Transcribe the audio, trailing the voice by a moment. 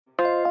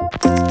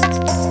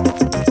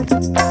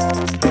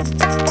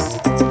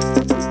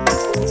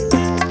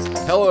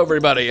Hello,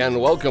 everybody, and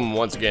welcome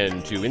once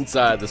again to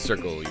Inside the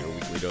Circle, your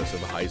weekly dose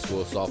of high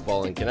school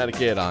softball in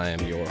Connecticut. I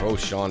am your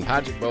host, Sean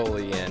Patrick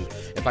Bowley, and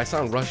if I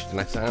sound rushed and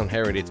I sound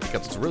harried, it's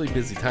because it's a really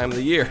busy time of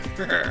the year.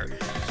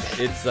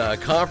 It's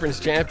conference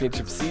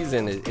championship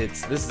season.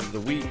 This is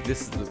the week.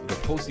 This is the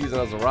postseason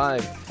has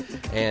arrived,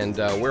 and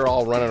we're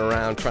all running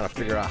around trying to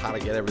figure out how to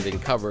get everything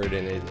covered.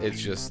 And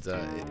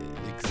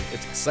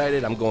it's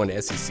excited. I'm going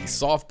to SEC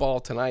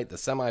softball tonight. The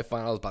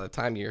semifinals. By the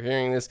time you're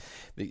hearing this,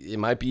 it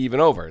might be even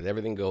over.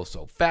 Everything goes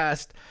so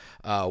fast.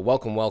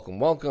 Welcome.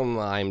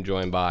 I'm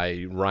joined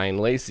by Ryan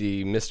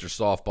Lacey, Mr.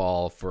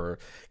 Softball for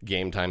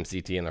Game Time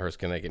CT and the Hearst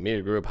Connecticut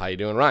Media Group. How you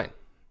doing, Ryan?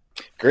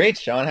 Great,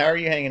 Sean. How are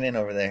you hanging in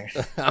over there?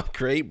 I'm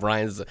great.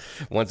 Brian's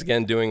once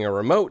again doing a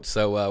remote,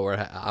 so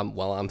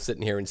I'm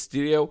sitting here in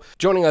studio.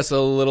 Joining us a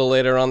little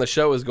later on the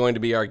show is going to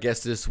be our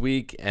guest this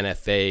week,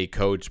 NFA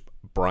coach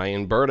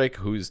Brian Burdick,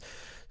 whose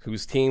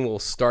team will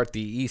start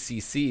the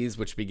ECCs,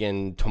 which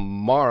begin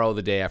tomorrow,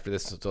 the day after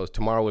this. So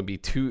tomorrow would be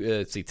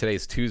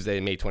today's Tuesday,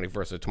 May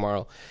 21st. So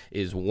tomorrow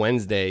is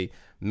Wednesday,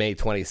 May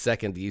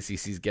 22nd. The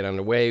ECCs get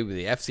underway.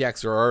 The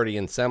FCX are already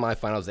in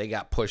semifinals. They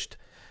got pushed.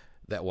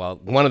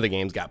 One of the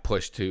games got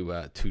pushed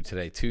to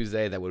today,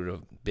 Tuesday. That would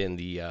have been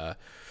the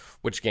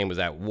which game was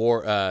that?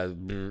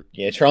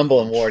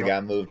 Trumbull and Ward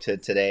got moved to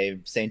today.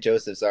 St.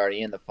 Joseph's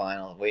already in the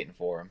final, waiting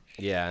for him.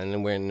 Yeah, and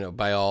then when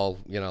by all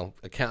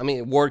account, I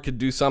mean Ward could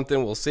do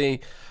something. We'll see,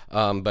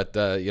 but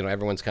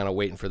everyone's kind of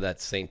waiting for that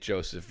St.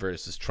 Joseph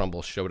versus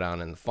Trumbull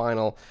showdown in the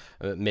final.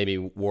 Maybe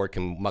Ward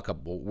can muck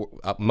up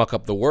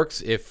the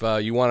works. If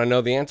you want to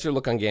know the answer,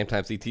 look on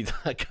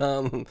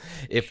GameTimeCT.com.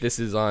 If this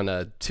is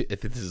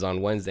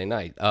on Wednesday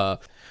night,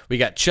 we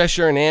got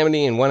Cheshire and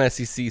Amity in one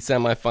SEC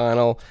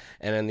semifinal,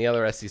 and in the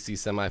other SEC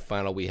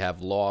semifinal we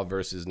have Law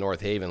versus North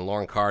Haven.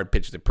 Lauren Card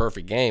pitched a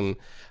perfect game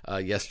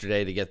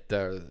yesterday to get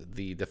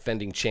the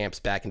defending champs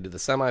back into the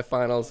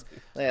semifinals.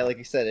 Yeah, like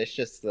you said, it's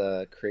just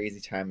the crazy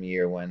time of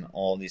year when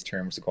all these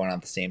tournaments are going on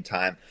at the same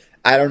time.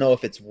 I don't know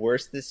if it's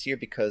worse this year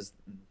because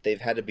they've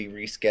had to be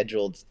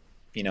rescheduled,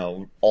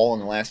 all in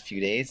the last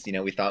few days.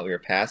 We thought we were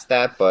past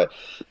that, but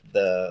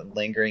the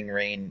lingering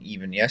rain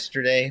even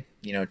yesterday,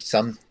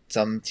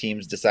 some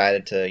teams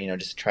decided to,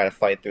 just try to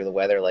fight through the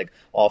weather. Like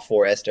all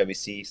four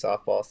SWC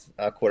softball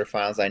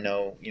quarterfinals, I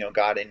know,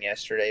 got in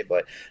yesterday,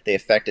 but they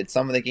affected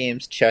some of the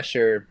games.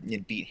 Cheshire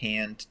beat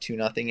Hand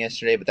 2-0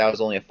 yesterday, but that was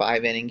only a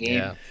 5-inning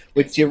game,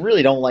 which you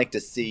really don't like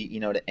to see,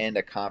 to end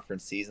a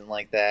conference season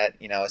like that.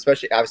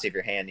 Especially obviously if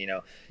you're Hand,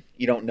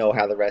 you don't know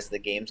how the rest of the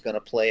game's going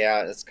to play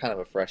out. It's kind of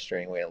a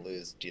frustrating way to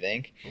lose. Do you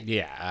think?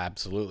 Yeah,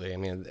 absolutely. I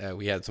mean,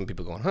 we had some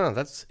people going,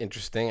 that's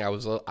interesting. I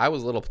was a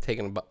little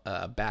taken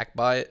aback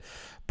by it.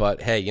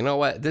 But, hey, you know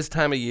what? This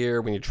time of year,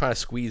 when you're trying to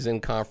squeeze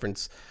in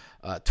conference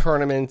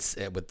tournaments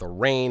with the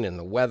rain and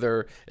the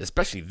weather,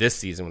 especially this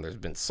season when there's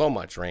been so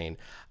much rain,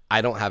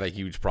 I don't have a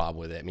huge problem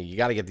with it. I mean, you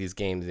got to get these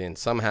games in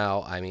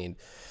somehow. I mean,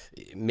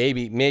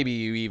 maybe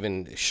you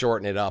even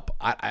shorten it up.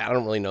 I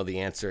don't really know the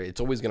answer.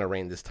 It's always going to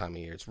rain this time of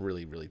year. It's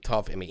really, really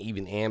tough. I mean,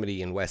 even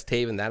Amity and West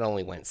Haven, that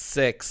only went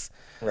 6.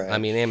 Right. I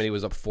mean, Amity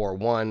was up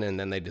 4-1, and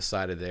then they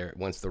decided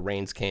once the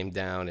rains came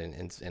down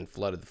and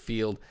flooded the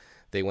field,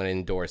 they went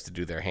indoors to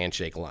do their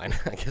handshake line.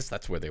 I guess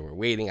that's where they were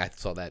waiting. I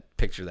saw that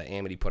picture that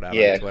Amity put out on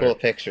Twitter. Yeah, cool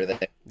picture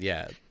there.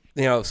 Yeah.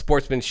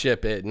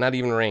 Sportsmanship, not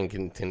even rain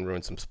can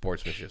ruin some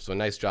sportsmanship. So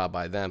nice job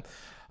by them.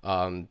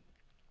 And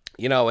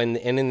in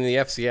the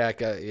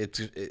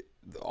FCAC,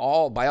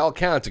 by all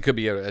counts, it could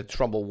be a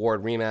Trumbull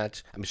Ward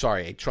rematch. I'm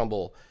sorry, a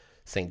Trumbull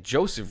St.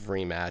 Joseph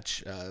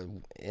rematch.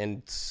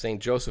 And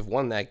St. Joseph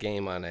won that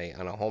game on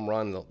a home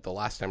run the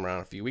last time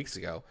around a few weeks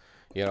ago.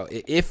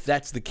 If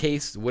that's the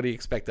case, what do you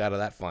expect out of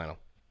that final?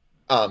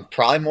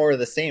 Probably more of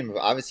the same.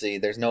 Obviously,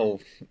 there's no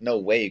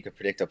way you could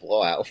predict a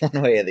blowout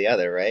one way or the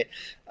other, right?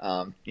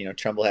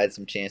 Trumbull had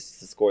some chances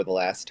to score the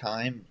last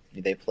time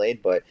they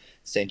played, but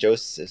St.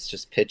 Joseph's is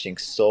just pitching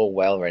so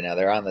well right now.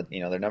 They're on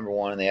they're number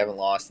one, and they haven't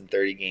lost in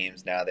 30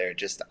 games now. They're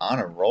just on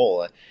a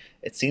roll.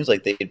 It seems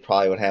like they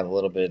probably would have a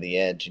little bit of the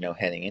edge,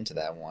 heading into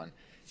that one.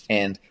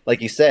 And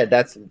like you said,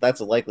 that's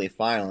a likely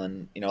final.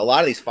 And, a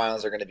lot of these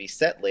finals are going to be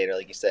set later.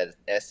 Like you said,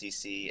 SEC,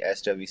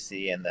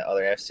 SWC, and the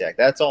other FCAC.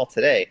 That's all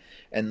today.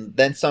 And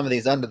then some of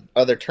these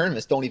other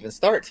tournaments don't even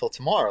start till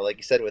tomorrow. Like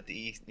you said, with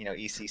the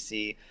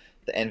ECC,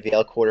 the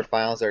NVL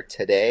quarterfinals are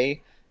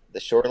today.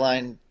 The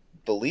Shoreline,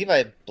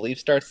 I believe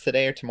starts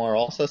today or tomorrow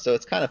also. So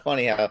it's kind of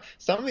funny how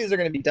some of these are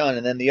going to be done.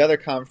 And then the other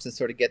conferences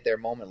sort of get their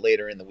moment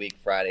later in the week,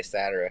 Friday,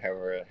 Saturday,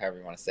 however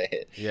you want to say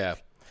it. Yeah.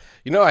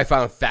 I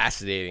found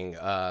fascinating.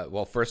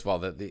 First of all,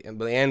 the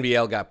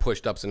NBL got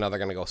pushed up, so now they're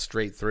going to go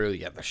straight through.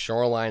 You have the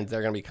Shorelines,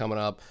 they're going to be coming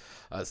up.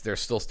 There's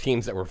still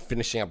teams that were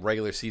finishing up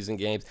regular season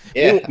games.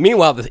 Yeah.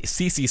 Meanwhile, the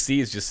CCC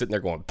is just sitting there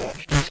going,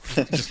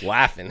 just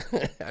laughing.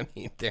 I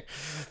mean,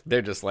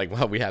 they're just like,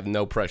 well, we have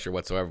no pressure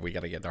whatsoever. We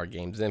got to get our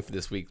games in for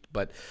this week.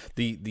 But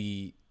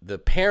the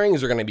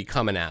pairings are going to be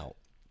coming out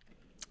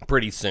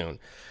pretty soon.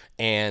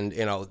 And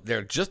there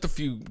are just a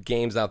few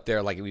games out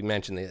there, like we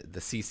mentioned,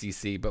 the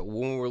CCC. But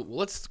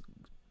let's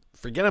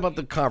forget about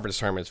the conference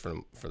tournaments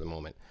for the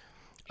moment.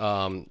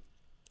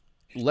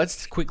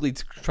 Let's quickly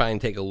try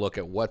and take a look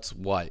at what's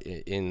what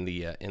in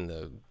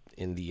the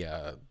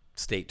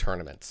state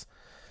tournaments.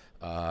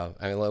 I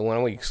mean, why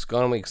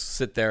don't we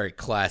sit there at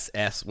Class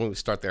S when we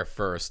start there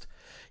first?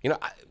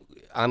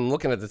 I'm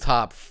looking at the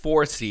top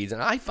 4 seeds,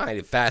 and I find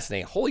it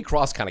fascinating. Holy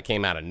Cross kind of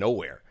came out of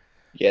nowhere.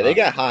 Yeah, they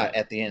got hot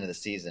at the end of the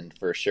season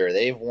for sure.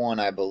 They've won,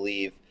 I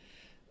believe,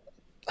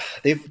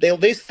 they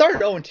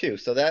started 0-2,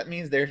 so that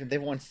means they've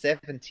won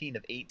 17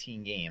 of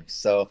 18 games.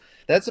 So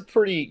that's a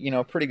pretty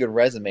good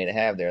resume to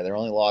have there. Their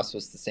only loss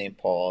was to St.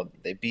 Paul.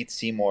 They beat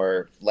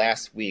Seymour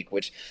last week,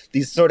 which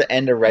these sort of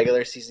end of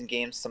regular season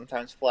games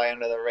sometimes fly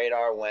under the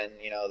radar when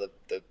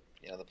the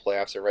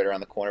playoffs are right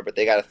around the corner. But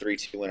they got a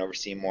 3-2 win over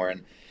Seymour,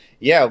 and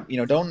yeah,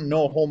 don't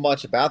know a whole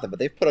much about them, but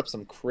they've put up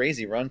some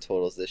crazy run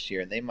totals this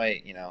year, and they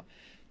might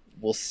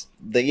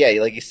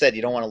like you said,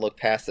 you don't want to look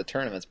past the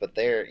tournaments, but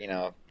they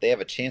have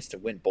a chance to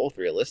win both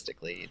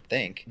realistically, you'd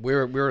think. We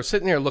were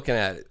sitting there looking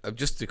at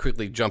just to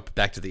quickly jump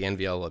back to the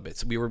NVL a little bit.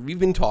 So we've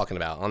been talking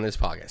about on this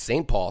podcast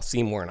St. Paul,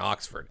 Seymour, and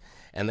Oxford,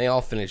 and they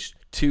all finished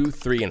 2,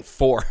 3, and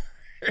 4.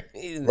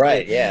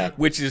 Right, yeah.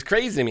 Which is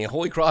crazy. I mean,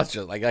 Holy Cross,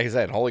 like I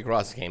said, Holy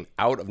Cross came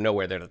out of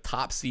nowhere. They're the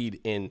top seed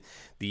in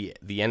the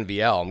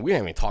NVL, and we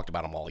haven't even talked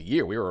about them all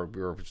year. We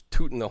were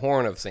tooting the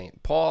horn of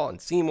St. Paul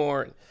and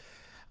Seymour.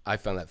 I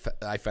found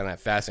that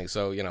fascinating.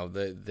 So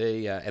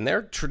and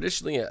they're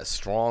traditionally a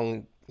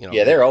strong.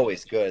 Yeah, they're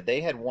always good.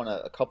 They had won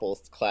a couple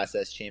of Class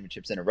S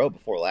championships in a row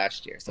before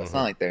last year, so it's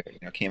not like they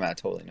came out of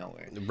totally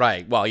nowhere.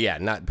 Right. Well,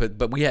 yeah,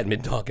 but we hadn't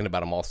been talking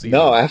about them all season.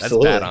 No,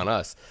 absolutely. That's bad on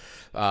us.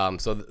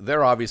 So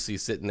they're obviously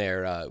sitting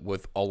there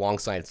with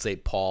alongside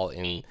St. Paul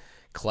in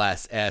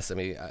Class S. I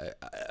mean,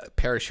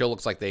 Parish Hill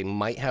looks like they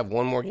might have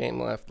one more game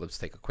left. Let's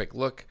take a quick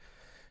look.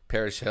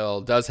 Parish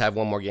Hill does have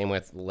one more game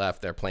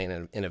left. They're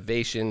playing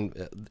Innovation.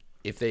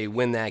 If they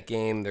win that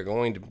game, they're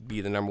going to be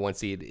the number 1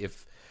 seed.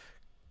 If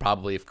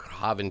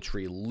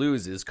Coventry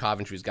loses,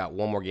 Coventry's got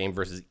one more game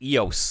versus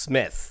E.O.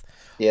 Smith.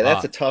 Yeah,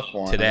 that's a tough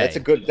one. Today.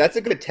 That's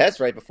a good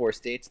test right before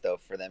states though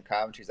for them.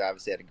 Coventry's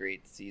obviously had a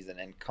great season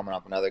and coming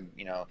up another.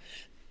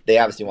 They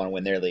obviously want to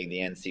win their league, the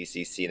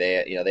NCCC.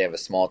 They have a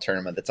small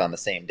tournament that's on the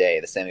same day.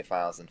 The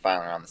semifinals and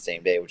final are on the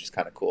same day, which is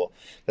kind of cool.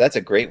 But that's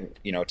a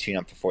great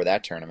tune-up before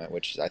that tournament,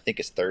 which I think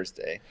is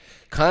Thursday.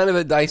 Kind of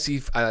a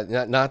dicey.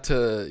 Not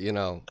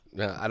to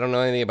I don't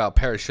know anything about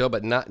Parish Hill,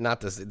 but not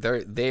this.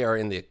 They are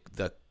in the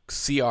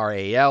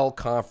CRAL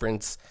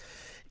conference,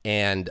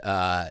 and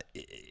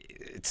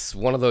it's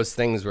one of those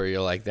things where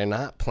you're like, they're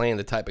not playing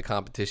the type of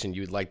competition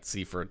you'd like to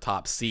see for a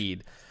top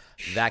seed.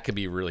 That could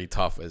be really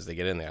tough as they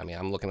get in there. I mean,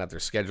 I'm looking at their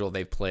schedule.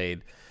 They've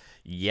played,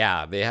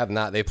 they have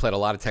not. They've played a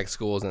lot of tech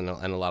schools and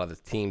a lot of the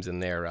teams in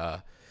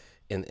their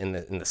in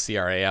the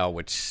CRAL,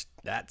 which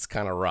that's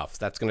kind of rough.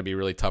 That's going to be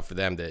really tough for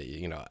them to,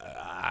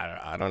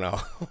 I don't know.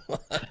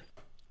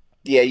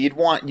 Yeah, you'd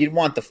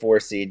want the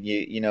 4 seed.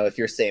 If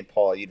you're St.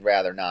 Paul, you'd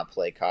rather not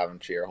play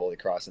Coventry or Holy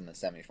Cross in the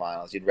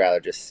semifinals. You'd rather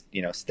just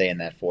stay in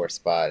that 4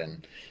 spot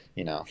and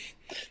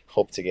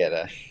hope to get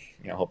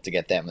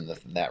them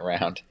in that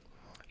round.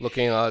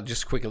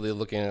 Just quickly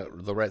looking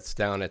at the rest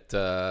down at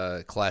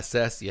Class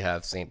S, you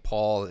have St.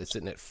 Paul is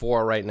sitting at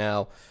 4 right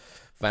now.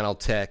 Final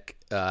Tech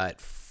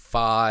at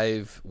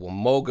 5.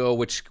 Wamogo,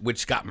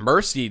 which got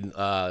mercied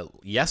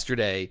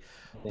yesterday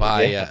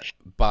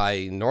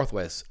by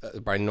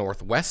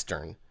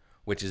Northwestern,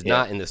 which is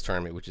not in this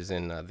tournament, which is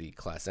in the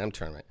Class M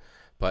tournament.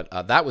 But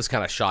that was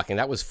kind of shocking.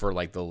 That was for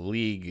like the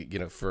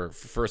league, for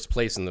first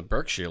place in the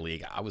Berkshire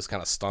League. I was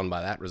kind of stunned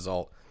by that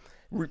result.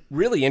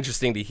 Really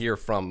interesting to hear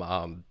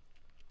from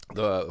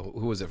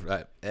who was it?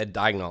 Ed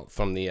Diagonal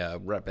from the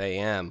Rep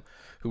AM,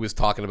 who was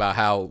talking about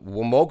how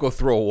Wamogo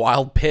threw a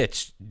wild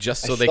pitch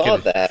just so they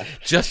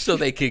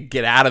could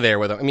get out of there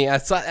with him. I mean,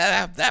 at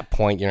that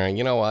point,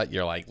 you know what?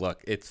 You're like,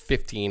 look, it's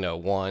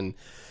 15-01.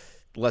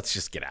 Let's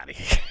just get out of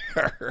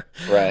here.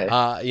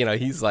 Right.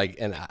 He's like,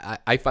 and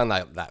I found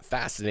that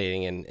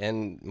fascinating.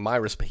 And my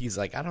response, he's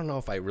like, I don't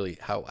know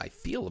how I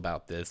feel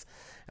about this.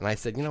 And I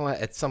said, you know what?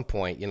 At some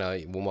point,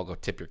 we'll go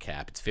tip your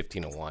cap. It's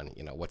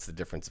 15-1. What's the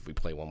difference if we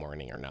play one more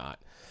inning or not?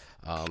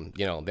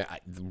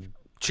 The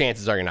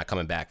chances are you're not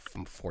coming back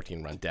from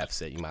 14-run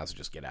deficit. You might as well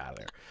just get out of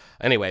there.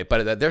 Anyway,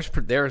 but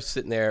they're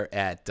sitting there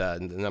at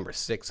number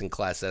 6 in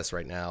Class S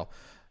right now.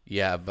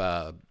 You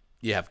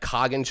have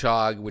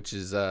Coggin-Chog, which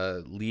is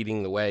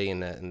leading the way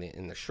in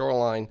the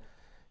Shoreline.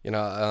 I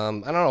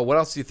don't know. What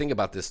else do you think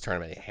about this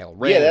tournament? Hail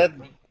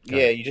Rain.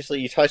 Yeah,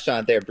 you touched on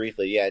it there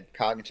briefly. Yeah,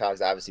 Coggin-Chog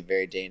is obviously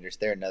very dangerous.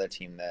 They're another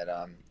team that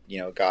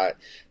got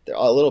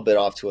a little bit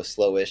off to a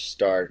slowish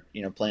start.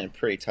 Playing a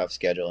pretty tough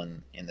schedule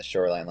in the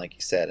Shoreline, like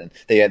you said, and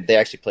they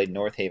actually played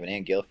North Haven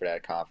and Guilford at a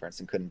conference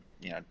and couldn't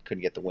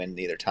get the win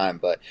either time.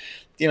 But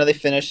they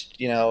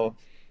finished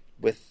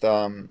with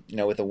a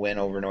win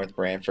over North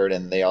Branford,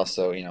 and they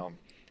also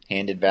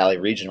handed Valley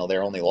Regional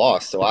their only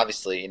loss. So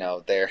obviously,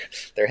 they're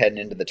heading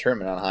into the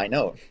tournament on a high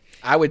note.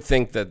 I would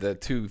think that the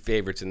two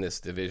favorites in this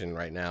division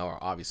right now are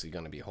obviously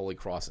going to be Holy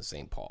Cross and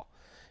St. Paul.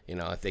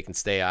 If they can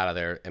stay out of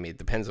there, I mean, it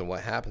depends on what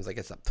happens, I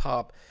guess, up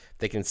top. If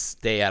they can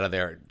stay out of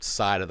their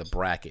side of the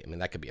bracket, I mean,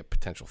 that could be a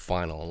potential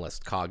final unless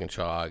Coggin,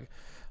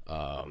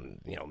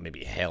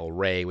 maybe Hale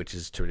Ray, which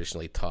is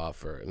traditionally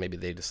tough, or maybe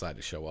they decide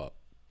to show up.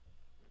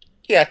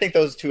 Yeah, I think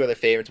those two are the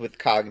favorites with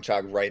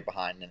Coggin right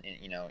behind,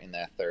 in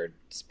that third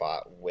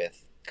spot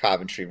with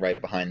Coventry right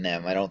behind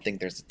them. I don't think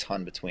there's a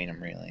ton between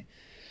them, really.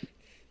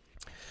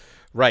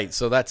 Right,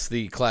 so that's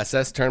the Class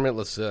S tournament.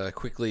 Let's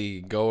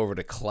quickly go over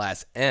to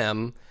Class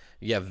M.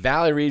 You have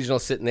Valley Regional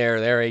sitting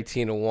there. They're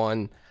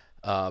 18-1.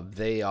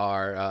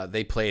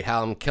 They played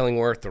Hallam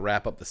Killingworth to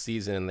wrap up the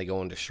season, and they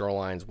go into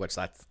Shorelines,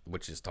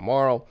 which is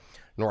tomorrow.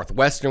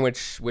 Northwestern,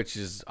 which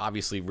is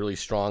obviously really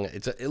strong.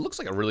 It looks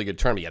like a really good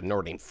tournament. You have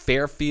Notre Dame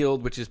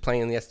Fairfield, which is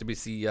playing in the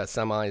SWC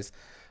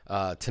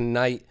semis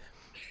tonight.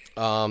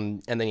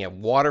 And then you have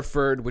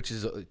Waterford, which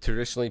is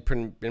traditionally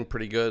been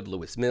pretty good.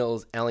 Lewis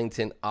Mills,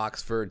 Ellington,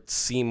 Oxford,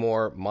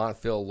 Seymour,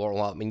 Montville,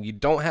 Laurel. I mean, you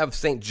don't have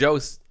St.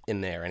 Joe's in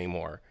there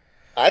anymore.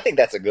 I think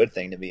that's a good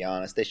thing, to be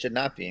honest. They should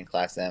not be in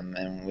Class M,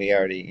 and we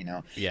already,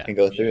 can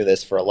go through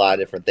this for a lot of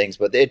different things.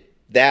 But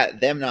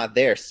them not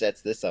there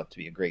sets this up to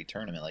be a great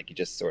tournament, like you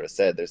just sort of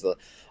said. There's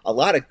a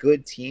lot of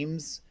good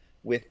teams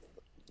with,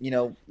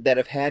 that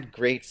have had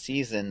great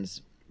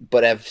seasons,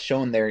 but have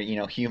shown their,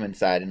 human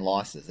side in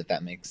losses, if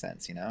that makes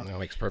sense, That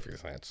makes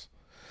perfect sense.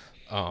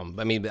 I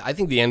mean, I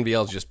think the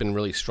NVL has just been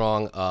really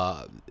strong.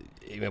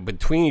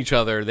 Between each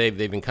other, they've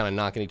been kind of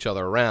knocking each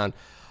other around.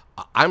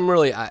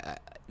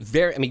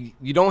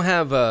 You don't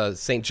have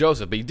St.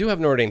 Joseph, but you do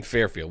have Notre Dame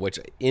Fairfield, which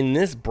in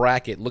this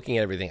bracket, looking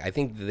at everything, I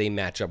think they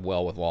match up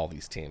well with all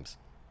these teams.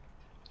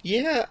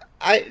 Yeah,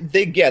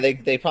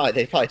 they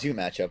probably do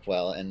match up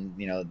well,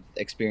 and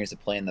experience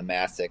of playing the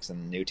Mastics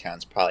and the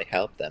Newtowns probably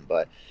helped them.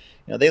 But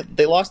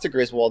they lost to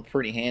Griswold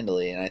pretty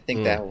handily, and I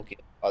think that will give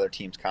other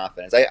teams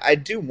confidence. I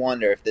do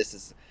wonder if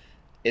is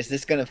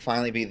this going to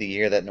finally be the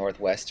year that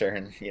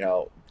Northwestern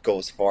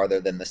goes farther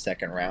than the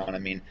second round. I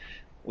mean,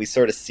 we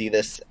sort of see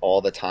this all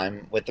the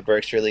time with the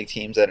Berkshire League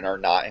teams that are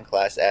not in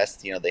Class S.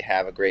 They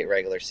have a great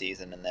regular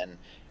season, and then,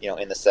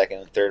 in the second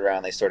and third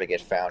round, they sort of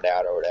get found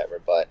out or whatever.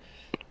 But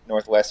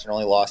Northwestern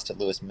only lost to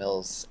Lewis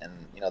Mills, and,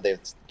 they've,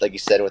 like you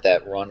said, with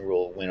that run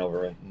rule win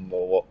over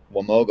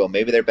Wamogo,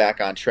 maybe they're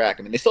back on track.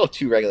 I mean, they still have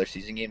 2 regular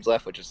season games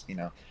left, which is,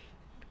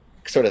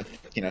 sort of,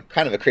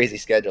 kind of a crazy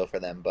schedule for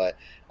them. But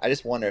I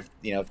just wonder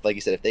if, like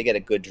you said, if they get a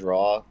good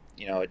draw,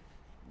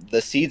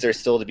 the seeds are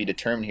still to be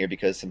determined here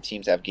because some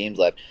teams have games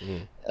left.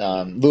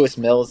 Lewis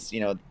Mills,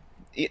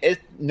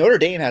 Notre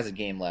Dame has a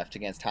game left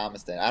against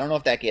Thomaston. I don't know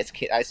if that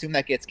I assume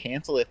that gets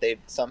canceled if they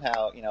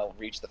somehow,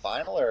 reach the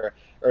final, or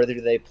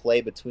do they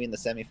play between the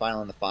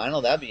semifinal and the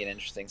final? That'd be an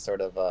interesting sort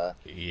of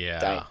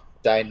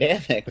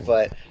dynamic.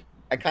 But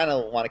I kind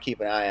of want to keep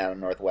an eye out on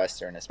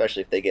Northwestern,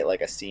 especially if they get like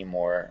a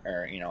Seymour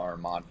or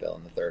Montville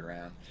in the third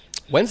round.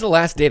 When's the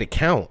last day to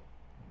count?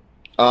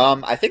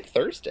 I think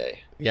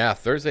Thursday. Yeah,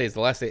 Thursday is the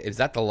last day. Is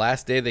that the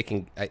last day they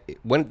can?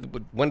 When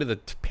do the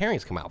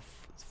pairings come out?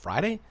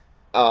 Friday?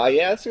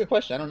 Yeah, that's a good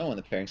question. I don't know when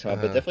the pairings come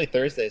out, but definitely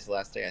Thursday is the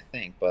last day, I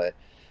think. But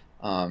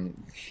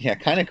yeah,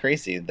 kind of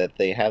crazy that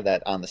they have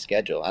that on the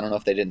schedule. I don't know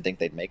if they didn't think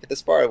they'd make it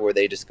this far, or were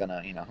they just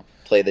gonna,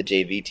 play the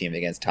JV team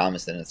against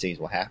Thomaston and see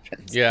what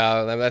happens?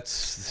 Yeah, that's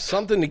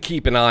something to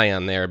keep an eye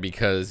on there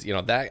because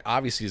that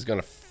obviously is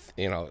going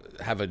to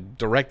have a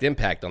direct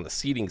impact on the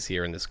seedings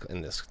here in this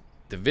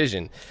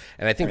division.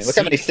 And I think look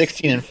how many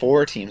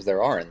 16-4 teams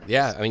there are in this.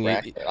 Yeah, I mean,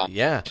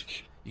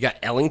 you got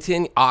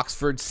Ellington,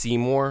 Oxford,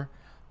 Seymour,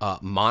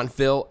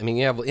 Montville. I mean,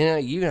 you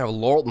even have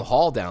Laurelton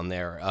Hall down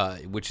there,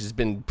 which has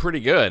been pretty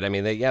good. I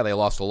mean, they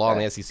lost a lot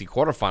in the SEC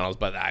quarterfinals,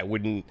 but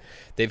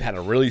they've had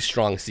a really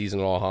strong season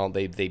at all.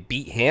 They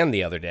beat Han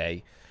the other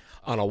day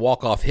on a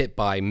walk-off hit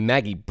by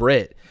Maggie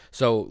Britt.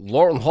 So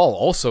Laurelton Hall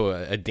also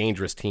a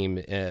dangerous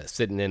team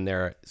sitting in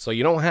there. So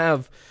you don't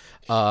have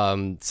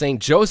St.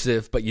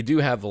 Joseph, but you do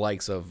have the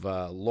likes of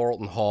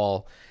Laurelton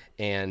Hall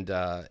and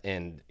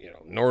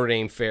Notre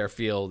Dame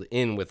Fairfield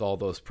in with all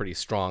those pretty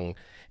strong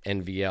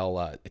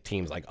NVL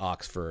teams like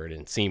Oxford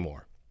and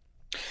Seymour.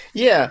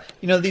 Yeah,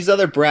 these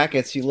other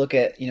brackets, you look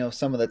at,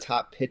 some of the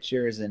top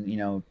pitchers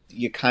and,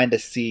 you kind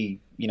of see,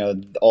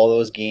 all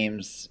those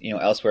games,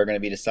 elsewhere are going to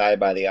be decided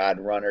by the odd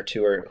run or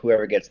two or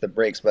whoever gets the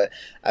breaks. But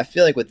I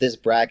feel like with this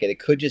bracket, it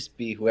could just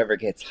be whoever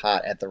gets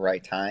hot at the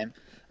right time.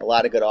 A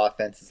lot of good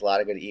offenses, a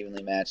lot of good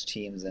evenly matched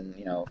teams, and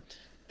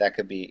that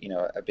could be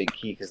a big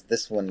key because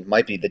this one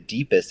might be the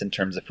deepest in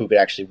terms of who could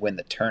actually win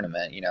the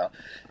tournament.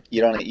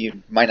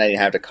 You might not even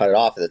have to cut it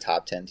off at the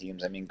top 10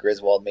 teams. I mean,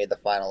 Griswold made the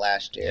final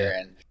last year,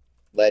 and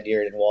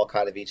Ledyard and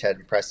Walcott have each had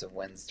impressive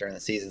wins during the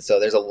season. So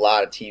there's a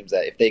lot of teams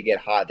that if they get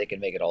hot, they can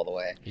make it all the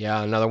way.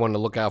 Yeah, another one to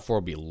look out for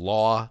would be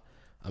Law.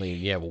 I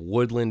mean, you have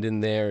Woodland in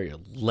there,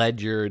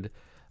 Ledyard.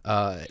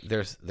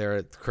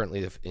 They're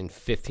currently in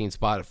 15th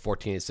spot at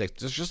 14-6.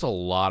 There's just a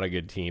lot of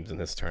good teams in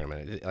this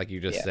tournament, like you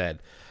just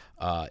said.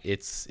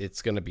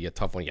 It's going to be a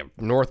tough one. You have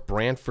North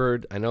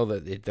Brantford. I know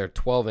that they're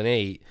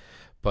 12-8,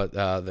 but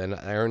then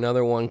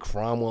another one,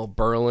 Cromwell,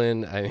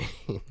 Berlin. I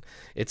mean,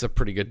 it's a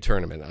pretty good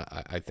tournament,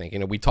 I think.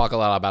 We talk a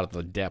lot about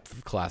the depth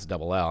of Class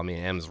Double L. I mean,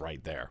 M's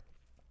right there.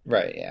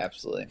 Right, yeah,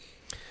 absolutely.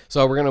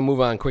 So we're going to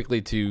move on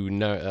quickly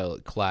to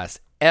Class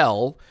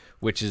L,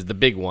 which is the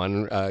big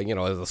one.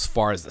 As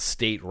far as the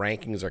state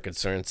rankings are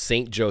concerned,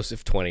 St.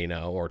 Joseph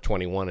 20-0 or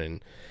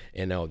 21-0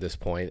 at this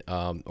point,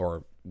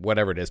 or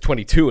whatever it is,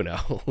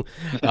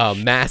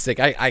 22-0. Massac,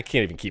 I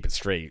can't even keep it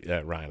straight,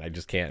 Ryan. I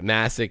just can't.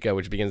 Massac,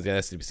 which begins the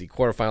SWBC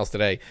quarterfinals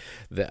today,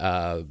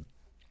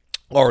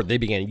 they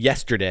began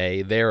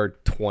yesterday. They're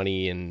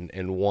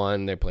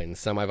 20-1. They're playing the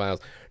semifinals.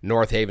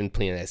 North Haven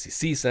playing the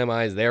SEC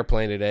semis. They're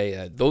playing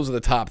today. Those are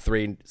the top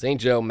three: St.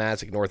 Joe,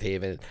 Massac, North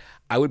Haven.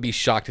 I would be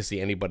shocked to see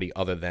anybody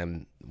other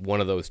than one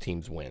of those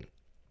teams win.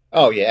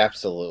 Oh yeah,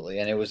 absolutely.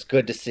 And it was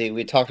good to see.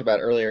 We talked about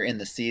earlier in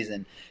the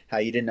season how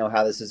you didn't know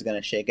how this was going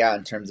to shake out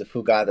in terms of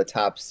who got the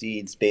top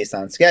seeds based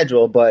on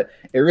schedule, but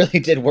it really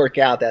did work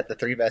out that the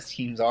three best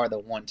teams are the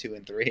 1, 2,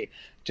 and 3,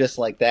 just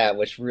like that,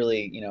 which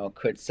really,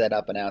 could set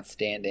up an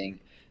outstanding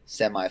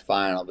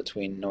semifinal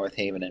between North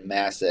Haven and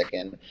Massac.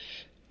 And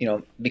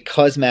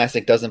because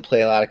Massac doesn't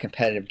play a lot of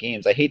competitive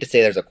games, I hate to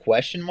say there's a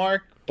question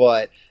mark,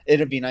 but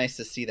it'd be nice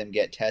to see them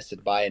get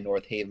tested by a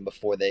North Haven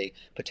before they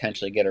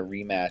potentially get a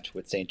rematch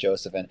with St.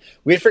 Joseph. And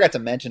we had forgot to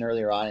mention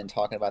earlier on in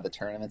talking about the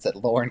tournaments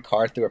that Lauren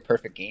Carr threw a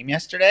perfect game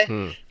yesterday.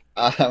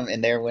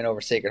 And their win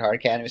over Sacred Heart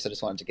Academy, so I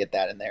just wanted to get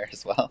that in there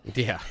as well.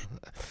 Yeah,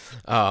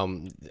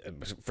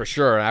 for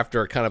sure.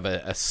 After kind of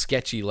a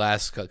sketchy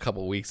last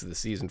couple of weeks of the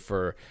season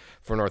for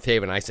North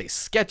Haven, I say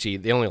sketchy.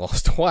 They only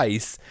lost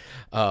twice,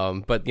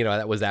 but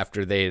that was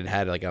after they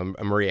had like a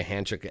Maria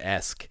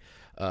Hanchuk-esque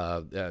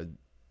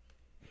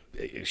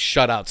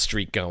shutout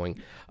streak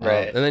going.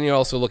 Right. And then you're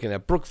also looking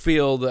at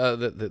Brookfield.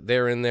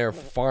 They're in there.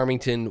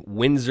 Farmington,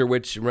 Windsor,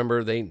 which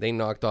remember they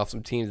knocked off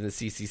some teams in the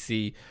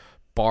CCC.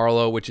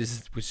 Barlow, which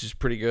is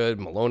pretty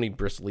good. Maloney,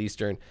 Bristol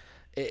Eastern.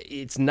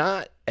 It's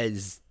not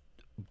as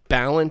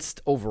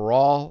balanced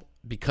overall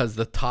because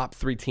the top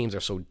three teams are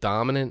so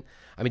dominant.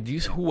 I mean,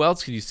 who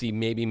else could you see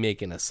maybe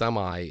making a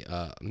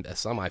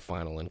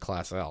semifinal in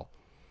Class L?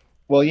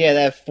 Well,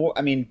 yeah,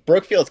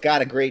 Brookfield's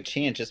got a great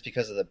chance just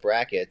because of the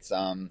brackets.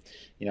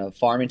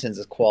 Farmington's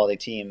a quality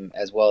team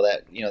as well.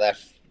 That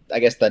I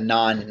guess the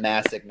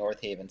non-Massac North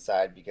Haven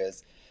side,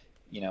 because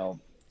you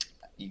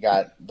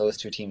got those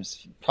two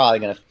teams probably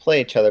going to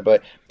play each other.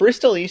 But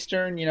Bristol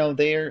Eastern,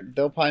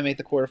 they'll probably make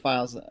the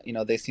quarterfinals.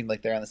 They seem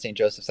like they're on the St.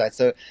 Joseph side.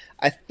 So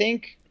I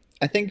think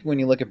when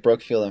you look at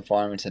Brookfield and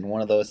Farmington,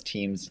 one of those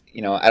teams,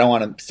 I don't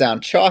want to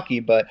sound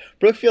chalky, but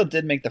Brookfield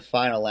did make the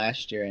final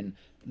last year, and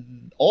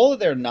all of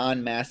their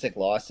non-Massac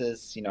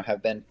losses,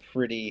 have been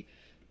pretty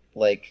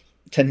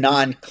to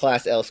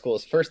non-Class L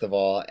schools, first of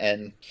all,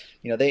 and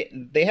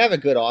they have a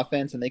good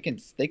offense and they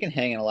can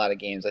hang in a lot of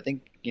games. I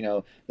think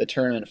the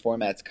tournament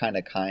format's kind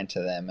of kind to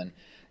them, and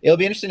it'll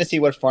be interesting to see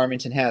what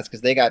Farmington has,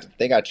 because they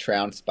got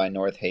trounced by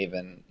North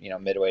Haven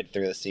midway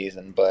through the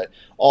season, but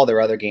all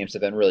their other games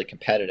have been really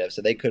competitive,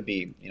 so they could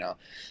be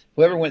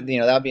whoever wins,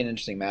 that would be an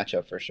interesting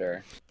matchup for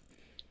sure.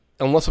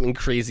 Unless something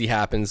crazy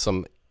happens,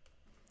 some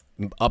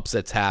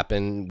upsets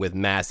happen with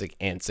Massac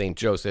and St.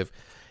 Joseph,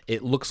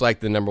 it looks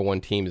like the number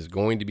one team is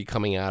going to be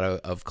coming out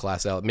of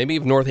Class L. Maybe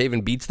if North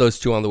Haven beats those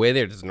two on the way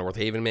there, does North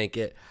Haven make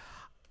it?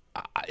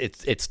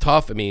 It's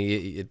tough. I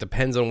mean, it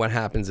depends on what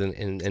happens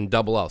in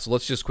Double L. So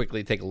let's just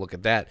quickly take a look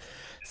at that.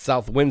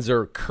 South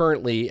Windsor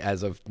currently,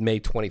 as of May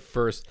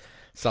 21st,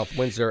 South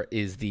Windsor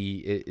is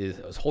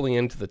holding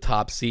into the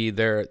top seed.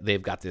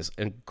 They've got this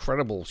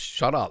incredible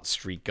shutout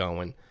streak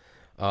going.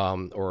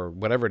 Or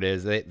whatever it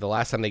is. The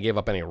last time they gave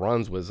up any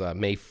runs was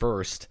May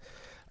 1st.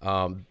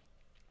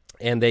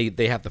 And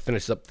they have to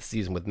finish up the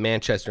season with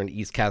Manchester and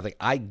East Catholic.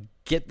 I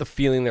get the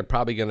feeling they're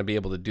probably going to be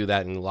able to do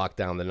that and lock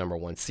down the number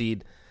one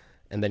seed.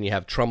 And then you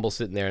have Trumbull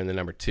sitting there in the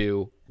number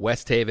 2.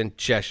 West Haven,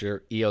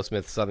 Cheshire, E.O.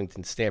 Smith,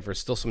 Southington, Stanford.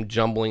 Still some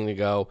jumbling to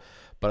go.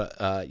 But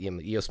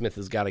E.O. Smith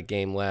has got a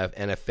game left.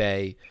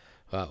 NFA,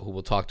 who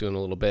we'll talk to in a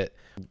little bit.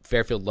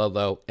 Fairfield,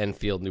 Ludlow,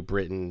 Enfield, New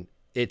Britain.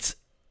 It's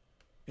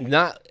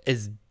not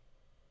as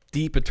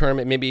deep a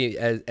tournament maybe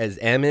as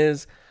M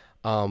is,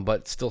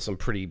 but still some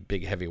pretty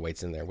big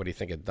heavyweights in there. What do you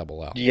think of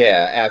Double L?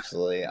 Yeah,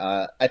 absolutely.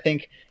 I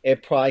think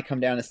it probably come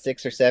down to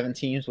 6 or 7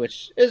 teams,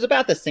 which is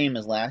about the same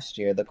as last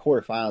year. The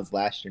quarterfinals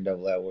last year in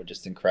Double L were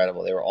just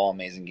incredible. They were all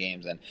amazing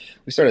games, and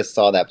we sort of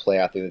saw that play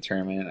out through the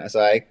tournament.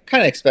 So I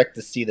kind of expect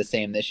to see the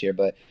same this year,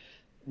 but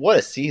what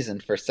a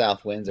season for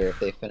South Windsor if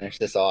they finish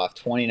this off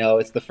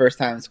 20-0. It's the first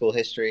time in school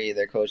history,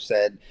 their coach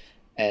said,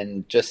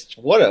 and just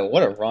what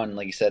a run.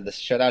 Like you said, the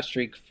shutout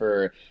streak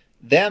for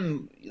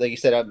them, like you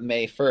said,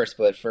 May 1st,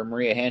 but for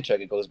Maria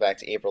Hanchuk, it goes back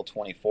to April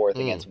 24th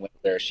against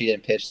Windsor. She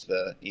didn't pitch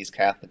the East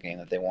Catholic game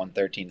that they won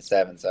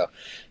 13-7, so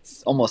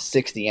it's almost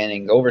 60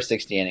 innings, over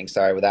 60 innings,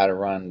 sorry, without a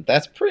run.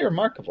 That's pretty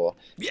remarkable.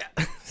 Yeah.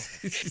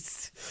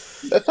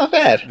 That's not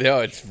bad. No,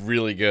 it's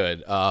really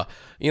good.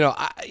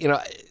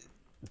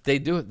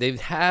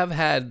 They've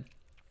had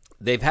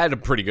a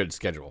pretty good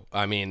schedule.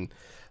 I mean,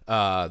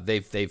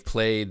 They've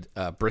played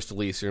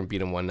Bristol Eastern and beat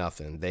them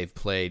 1-0. They've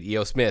played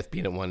E.O. Smith,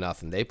 beat them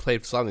 1-0. They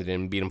played Southern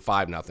and beat them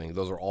 5-0.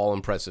 Those are all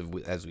impressive,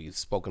 as we've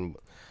spoken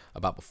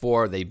about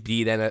before. They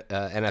beat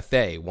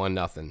NFA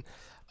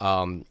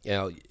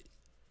 1-0.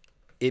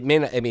 It may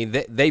not, I mean,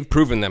 they've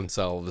proven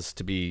themselves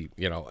to be,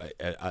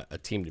 a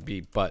team to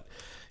beat. But,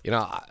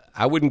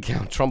 I wouldn't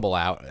count Trumbull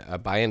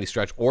out by any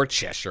stretch, or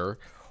Cheshire,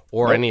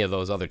 or any of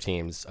those other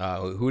teams.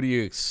 Who do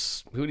you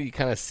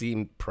kind of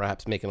see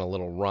perhaps making a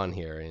little run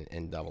here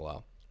in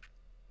Double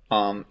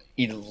L?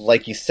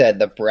 Like you said,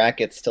 the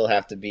brackets still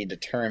have to be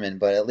determined,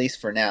 but at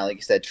least for now, like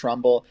you said,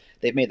 Trumbull,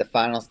 they've made the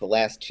finals the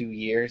last 2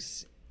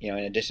 years, in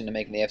addition to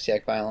making the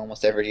FCI final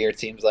almost every year, it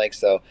seems like.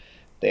 So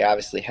they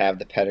obviously have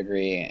the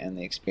pedigree and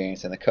the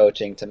experience and the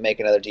coaching to make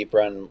another deep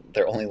run.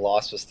 Their only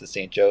loss was to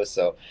St. Joe's,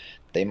 so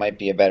they might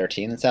be a better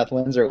team than South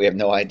Windsor. We have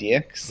no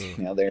idea, 'cause,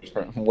 they're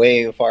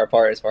way far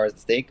apart as far as the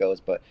state goes.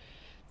 But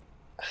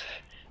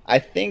I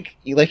think,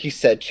 like you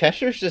said,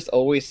 Cheshire's just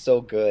always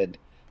so good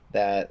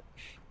that,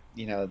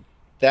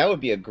 that would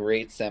be a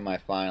great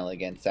semifinal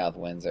against South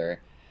Windsor.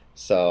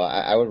 So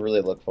I would really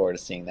look forward to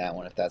seeing that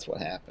one if that's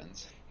what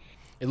happens.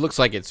 It looks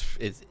like it's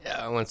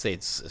I won't say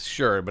it's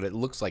sure, but it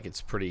looks like it's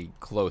pretty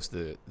close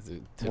to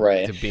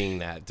being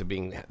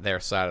their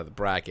side of the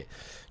bracket.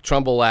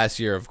 Trumbull last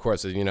year, of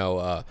course, as you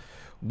know,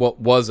 what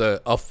was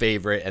a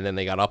favorite, and then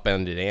they got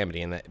upended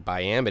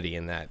by Amity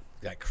in that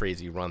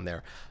crazy run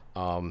there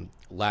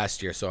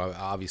last year. So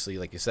obviously,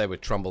 like you said,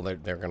 with Trumbull, they're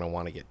going to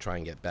want to try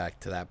and get back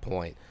to that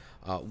point.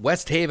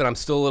 West Haven, I'm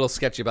still a little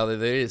sketchy about it.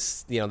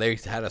 They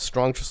had a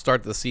strong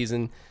start to the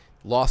season,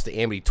 lost to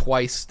Amity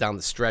twice down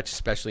the stretch,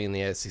 especially in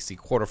the SEC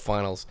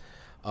quarterfinals.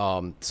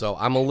 So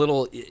I'm a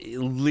little.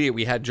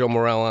 We had Joe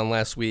Morrell on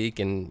last week,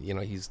 and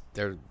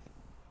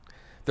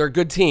they're a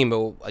good team,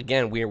 but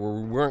again, we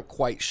weren't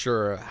quite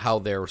sure how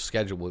their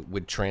schedule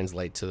would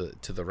translate to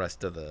the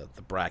rest of the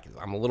bracket.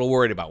 I'm a little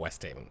worried about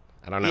West Haven.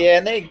 I don't know. Yeah,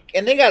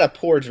 and they got a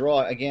poor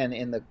draw again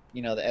in the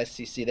the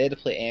SCC. They had to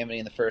play Amity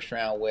in the first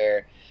round,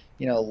 where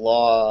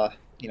Law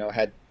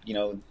had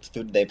who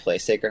did they play?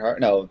 Sacred Heart?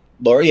 No,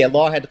 Laurel. Yeah,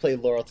 Law had to play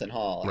Laurelton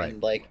Hall, right?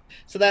 And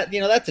so that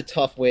that's a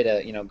tough way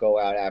to go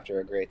out after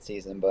a great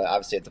season. But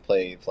obviously, it's a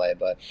play.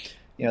 But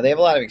they have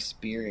a lot of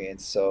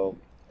experience, so.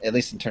 At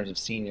least in terms of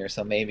seniors,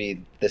 so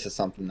maybe this is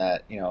something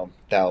that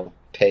that'll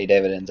pay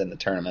dividends in the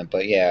tournament.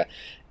 But yeah,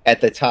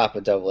 at the top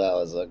of Double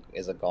L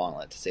is a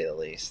gauntlet to say the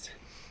least.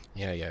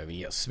 Yeah.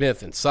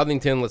 Smith and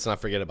Southington. Let's not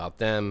forget about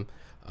them.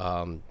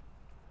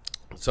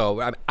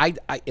 So I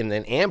and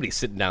then Amity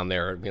sitting down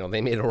there.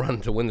 They made a run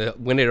to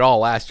win it all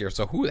last year.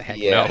 So who the heck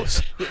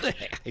knows? Who the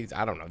heck?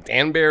 I don't know.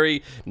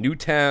 Danbury,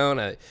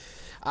 Newtown.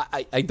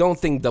 I don't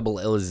think Double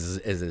L is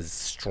as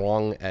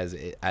strong as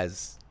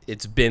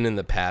it's been in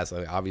the past.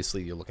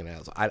 Obviously, you're looking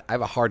at it. So I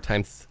have a hard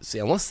time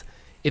seeing,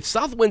 if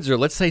South Windsor,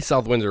 let's say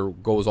South Windsor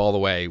goes all the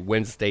way,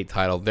 wins the state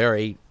title,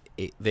 they're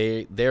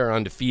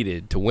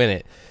undefeated to win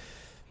it.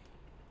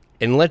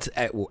 And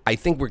I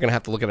think we're going to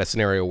have to look at a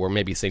scenario where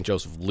maybe St.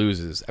 Joseph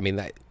loses. I mean,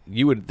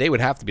 they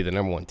would have to be the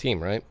number one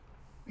team, right?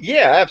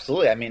 Yeah,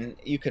 absolutely. I mean,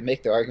 you could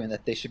make the argument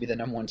that they should be the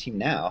number one team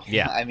now.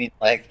 Yeah. I mean,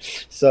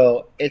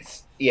 so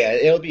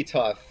it'll be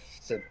tough.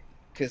 So,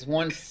 because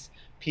once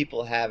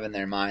people have in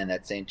their mind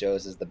that St.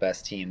 Joe's is the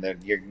best team,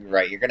 you're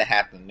right. You're going to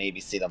have to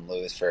maybe see them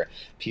lose for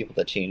people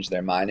to change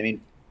their mind. I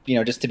mean,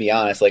 just to be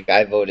honest,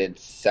 I voted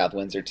South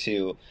Windsor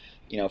too,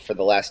 for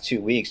the last 2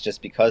 weeks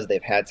just because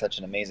they've had such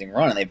an amazing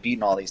run and they've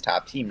beaten all these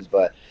top teams.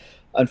 But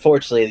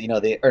unfortunately,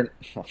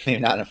 maybe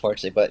not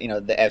unfortunately, but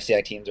the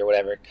FCI teams or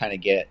whatever kind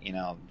of get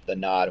the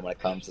nod when it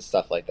comes to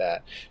stuff like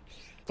that.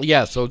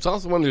 Yeah, so it's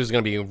also one who's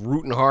going to be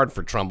rooting hard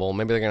for Trumbull.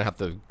 Maybe they're going to have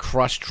to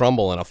crush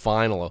Trumbull in a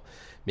final.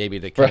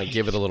 Maybe to kind of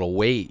give it a little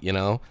weight,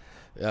 yeah,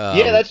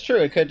 that's true.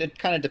 It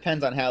kind of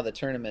depends on how the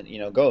tournament,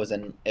 goes,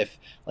 and if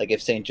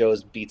St.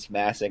 Joe's beats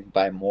Massac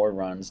by more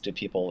runs, do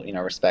people,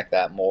 respect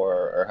that more,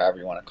 or however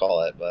you want to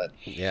call it? But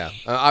yeah,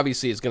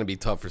 obviously it's going to be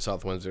tough for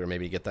South Windsor to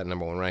maybe get that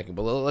number one ranking.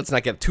 But let's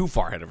not get too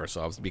far ahead of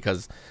ourselves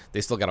because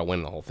they still got to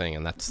win the whole thing,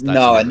 and that's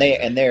no,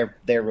 and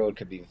their road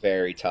could be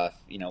very tough.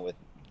 With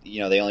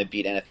they only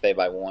beat NFA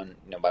by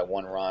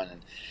one run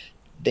and.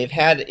 They've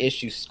had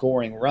issues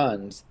scoring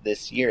runs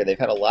this year. They've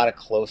had a lot of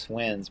close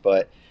wins,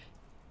 but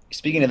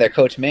speaking of their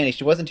coach, Manny,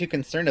 she wasn't too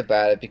concerned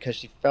about it because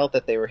she felt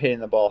that they were hitting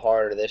the ball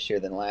harder this year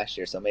than last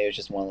year. So maybe it's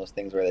just one of those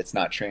things where it's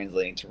not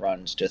translating to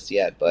runs just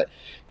yet. But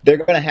they're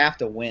going to have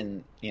to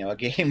win, a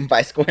game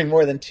by scoring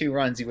more than 2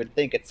 runs, you would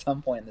think, at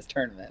some point in this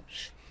tournament.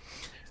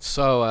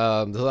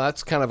 So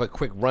that's kind of a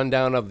quick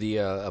rundown of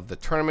the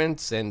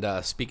tournaments. And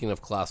speaking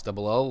of Class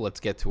AA, let's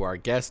get to our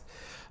guest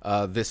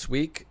this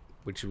week,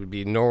 which would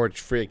be Norwich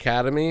Free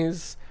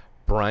Academy's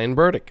Brian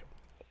Burdick.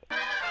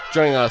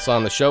 Joining us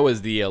on the show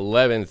is the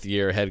 11th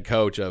year head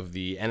coach of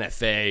the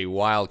NFA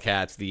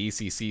Wildcats. The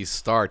ECC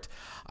start,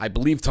 I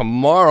believe,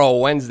 tomorrow,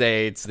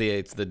 Wednesday. It's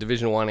the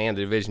Division I and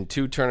the Division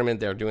II tournament.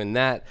 They're doing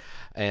that,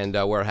 and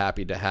we're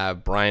happy to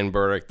have Brian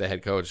Burdick, the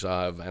head coach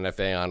of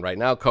NFA, on right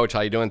now. Coach, how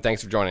you doing?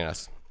 Thanks for joining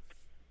us.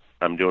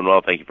 I'm doing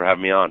well. Thank you for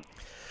having me on.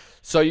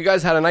 So you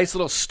guys had a nice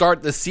little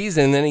start this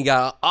season, and then you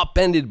got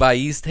upended by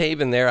East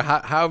Haven there.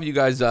 How have you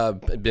guys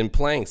been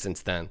playing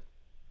since then?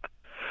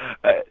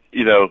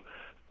 You know,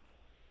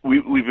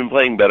 we've been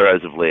playing better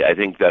as of late. I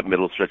think that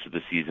middle stretch of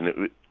the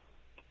season,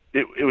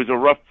 it was a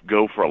rough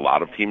go for a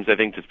lot of teams, I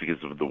think, just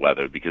because of the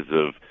weather, because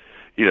of,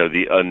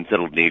 the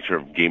unsettled nature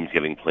of games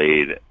getting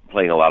played,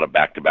 playing a lot of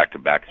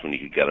back-to-backs when you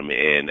could get them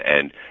in,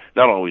 and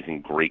not always in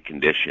great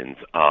conditions.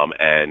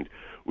 And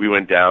we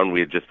went down.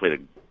 We had just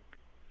played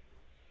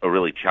a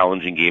really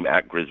challenging game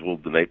at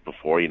Griswold the night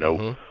before,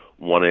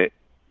 won it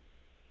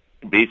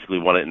in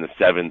the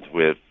seventh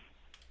with,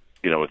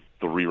 a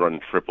 3-run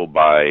triple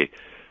by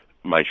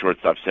my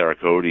shortstop, Sarah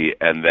Cody,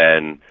 and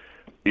then,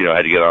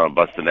 had to get on a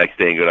bus the next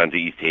day and go down to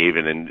East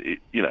Haven. And,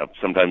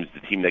 sometimes the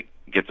team that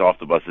gets off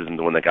the bus isn't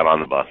the one that got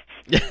on the bus.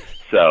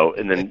 So,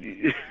 and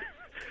then,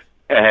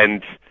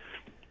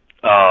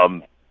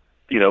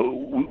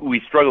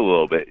 we struggle a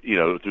little bit,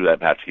 through that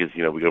patch because,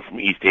 we go from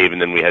East Haven,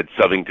 then we had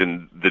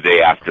Southington the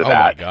day after that.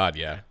 Oh, my God,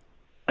 yeah.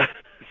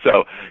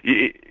 So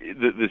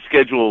the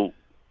schedule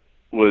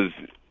was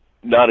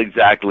not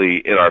exactly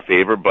in our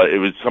favor, but it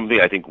was something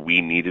I think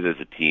we needed as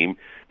a team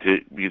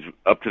because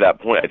up to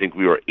that point, I think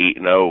we were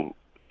 8-0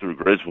 through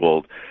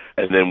Griswold,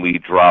 and then we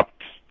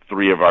dropped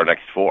 3 of our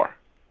next 4.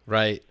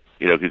 Right.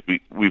 Because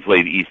we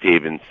played East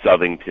Haven,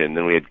 Southington,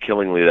 then we had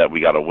Killingly that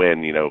we got to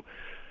win,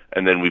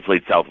 and then we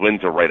played South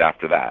Windsor right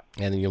after that.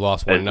 And then you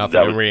lost 1-0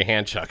 to Maria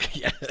Handchuck,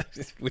 yeah,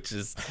 which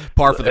is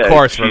par for the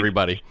course for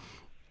everybody.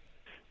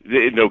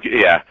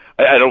 Yeah,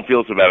 I don't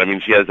feel so bad. I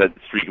mean, she has that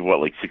streak of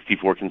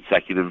 64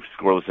 consecutive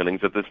scoreless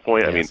innings at this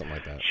point. Yeah, I mean,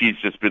 like that. She's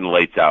just been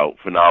lights out,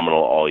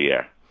 phenomenal all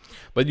year.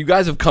 But you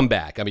guys have come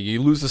back. I mean,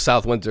 you lose to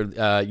South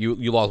Windsor.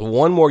 You lost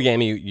one more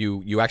game.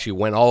 You actually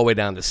went all the way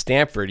down to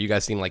Stanford. You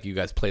guys seem like you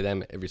guys play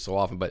them every so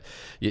often, but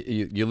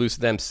you lose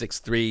to them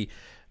 6-3.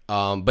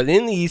 But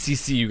in the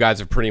ECC, you guys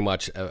have pretty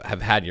much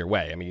have had your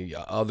way. I mean,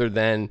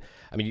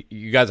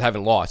 you guys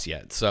haven't lost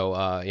yet.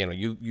 So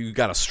you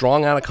got a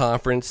strong out of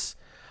conference.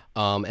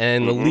 And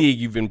in the league,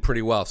 you've been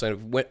pretty well. So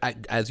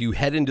as you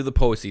head into the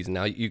postseason,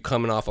 now you're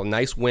coming off a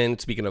nice win.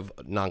 Speaking of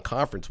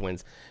non-conference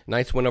wins,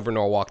 nice win over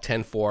Norwalk,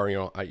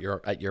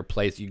 10-4. At your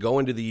place, you go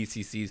into the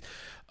ECCs,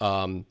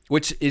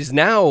 which is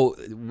now.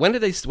 When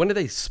did they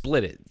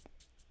split it?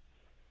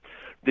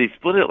 They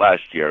split it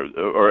last year,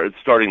 or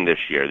starting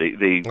this year.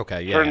 They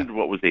turned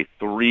what was a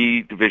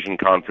 3-division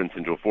conference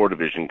into a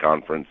 4-division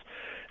conference,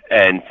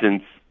 and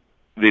since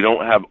they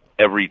don't have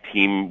every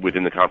team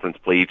within the conference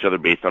play each other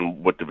based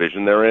on what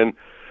division they're in,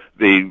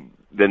 they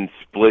then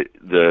split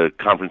the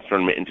conference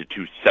tournament into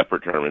 2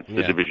 separate tournaments.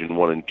 The Division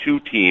 1 and 2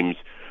 teams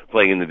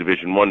playing in the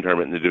Division 1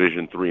 tournament, and the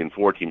Division 3 and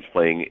 4 teams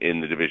playing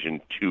in the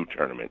Division 2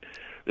 tournament.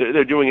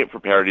 They're doing it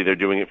for parity. They're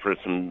doing it for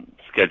some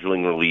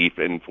scheduling relief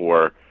and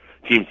for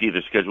teams to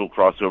either schedule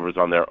crossovers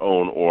on their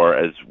own or,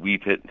 as we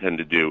tend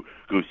to do,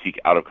 go seek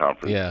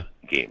out-of-conference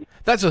games.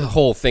 That's a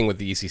whole thing with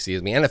the ECC.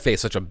 I mean, NFA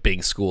is such a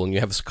big school, and you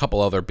have a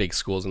couple other big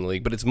schools in the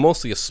league, but it's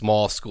mostly a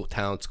small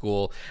town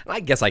school, and I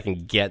guess I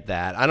can get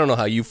that. I don't know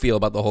how you feel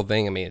about the whole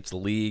thing. I mean, it's a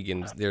league,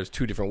 and there's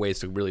 2 different ways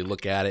to really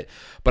look at it.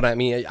 But, I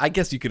mean, I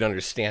guess you could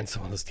understand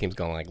some of those teams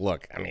going like,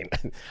 look, I mean,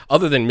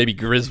 other than maybe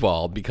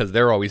Griswold, because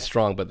they're always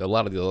strong, but a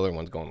lot of the other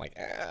ones going like,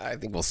 I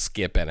think we'll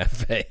skip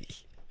NFA.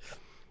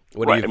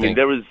 What do you think?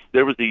 I mean,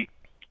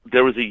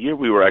 there was a year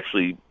we were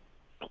actually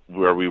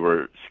where we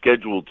were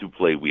scheduled to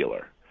play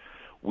Wheeler.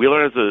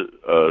 Wheeler has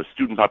a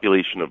student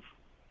population of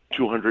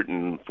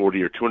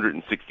 240 or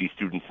 260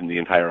 students in the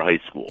entire high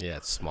school. Yeah,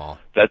 it's small.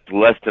 That's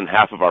less than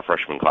half of our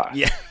freshman class.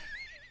 Yeah.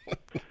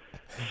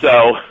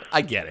 So I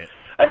get it.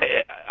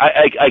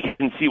 I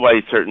can see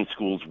why certain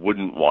schools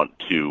wouldn't want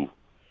to,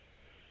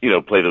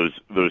 play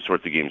those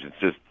sorts of games. It's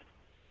just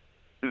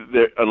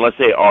unless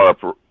they are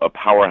a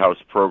powerhouse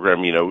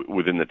program,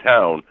 within the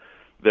town,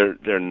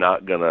 they're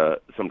not gonna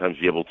sometimes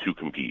be able to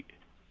compete.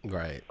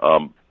 Right.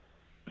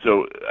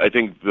 So I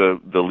think the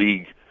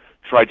league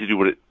tried to do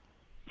what it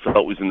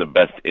felt was in the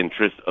best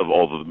interest of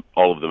all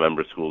of the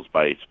member schools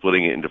by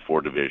splitting it into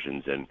 4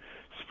 divisions and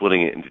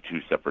splitting it into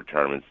 2 separate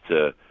tournaments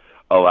to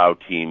allow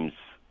teams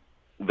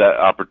that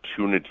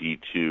opportunity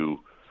to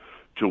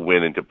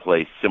win and to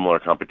play similar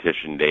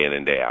competition day in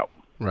and day out.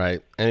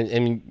 Right.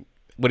 And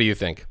what do you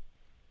think?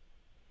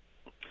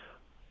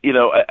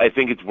 I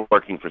think it's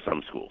working for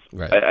some schools.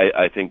 Right.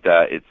 I think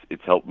that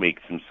it's helped make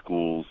some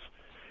schools,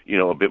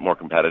 a bit more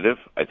competitive.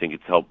 I think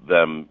it's helped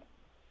them,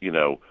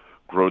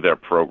 grow their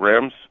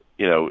programs.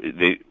 You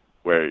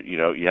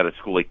had a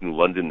school like New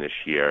London this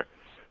year.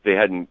 They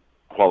hadn't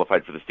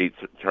qualified for the state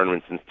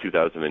tournament since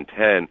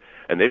 2010,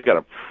 and they've got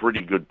a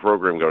pretty good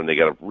program going. They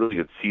got a really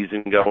good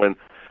season going.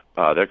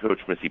 Their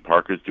coach, Missy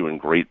Parker, is doing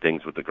great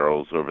things with the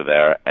girls over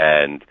there,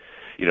 and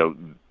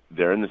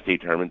they're in the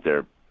state tournament.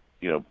 They're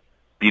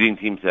beating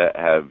teams that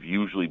have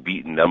usually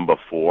beaten them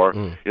before.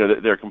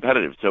 They're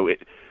competitive. So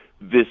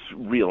this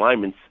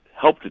realignment's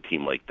helped a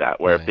team like that,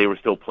 where if they were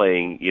still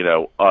playing,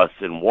 us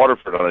in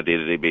Waterford on a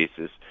day-to-day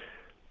basis,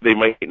 they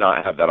might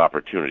not have that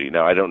opportunity.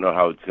 Now, I don't know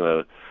how it's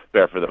going to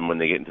fare for them when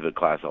they get into the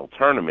Class L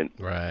tournament,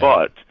 right.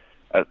 But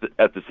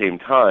at the same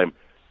time,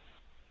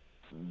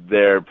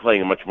 they're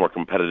playing a much more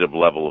competitive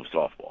level of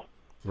softball.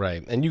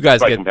 Right, and you guys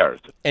by get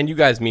comparison. And you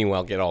guys,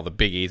 meanwhile, get all the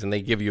biggies, and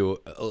they give you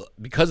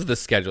because of the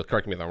schedule.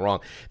 Correct me if I'm wrong.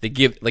 They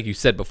give, like you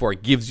said before,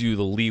 it gives you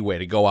the leeway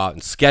to go out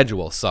and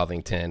schedule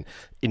Southington,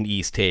 in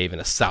East Haven,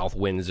 a South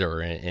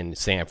Windsor, in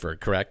Sanford.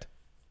 Correct?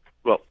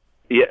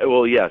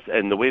 Well, yes,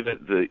 and the way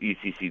that the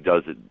ECC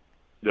does it,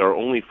 there are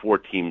only 4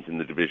 teams in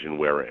the division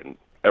we're in.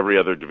 Every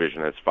other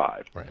division has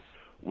 5. Right.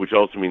 Which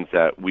also means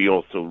that we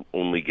also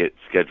only get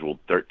scheduled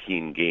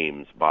 13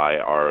 games by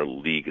our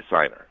league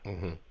assigner.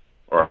 Mm-hmm.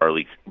 Or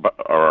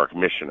our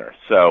commissioner.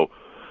 So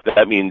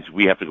that means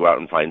we have to go out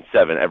and find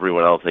 7.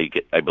 Everyone else,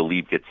 I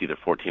believe, gets either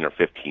 14 or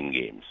 15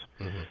 games.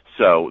 Mm-hmm.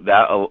 So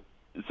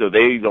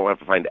they don't have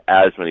to find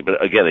as many.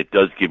 But again, it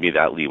does give me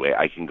that leeway.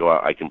 I can go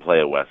out. I can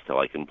play a West Hill.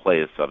 I can play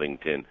a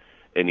Southington,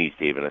 an East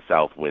Haven, a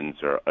South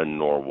Windsor, a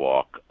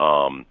Norwalk.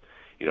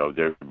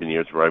 There have been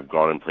years where I've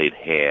gone and played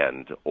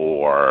Hand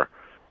or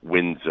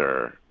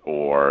Windsor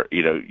or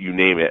you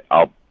name it.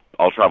 I'll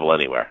travel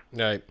anywhere.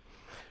 Right.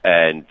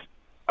 And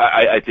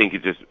I think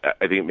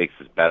it makes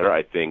us better.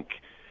 I think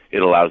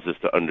it allows us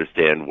to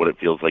understand what it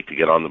feels like to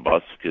get on the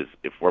bus, because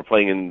if we're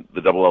playing in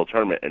the Double L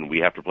tournament and we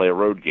have to play a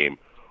road game,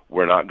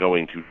 we're not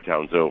going 2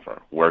 towns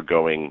over. We're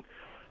going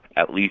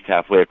at least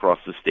halfway across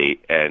the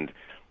state, and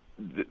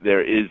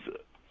there is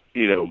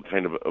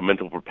kind of a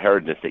mental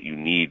preparedness that you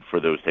need for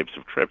those types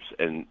of trips,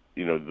 and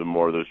the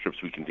more of those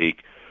trips we can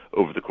take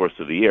over the course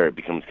of the year, it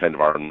becomes kind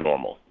of our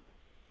normal.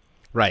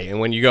 Right, and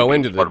when you go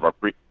into part of our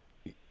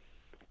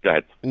Go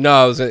ahead.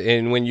 No,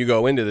 and when you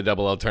go into the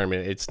Double L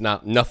tournament, it's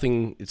not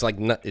nothing. It's like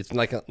not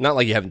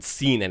like you haven't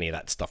seen any of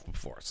that stuff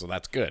before. So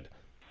that's good.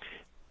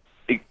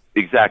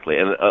 Exactly,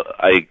 and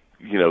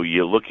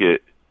you look at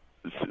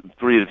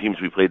 3 of the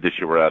teams we played this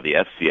year were out of the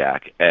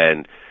FCAC,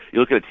 and you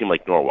look at a team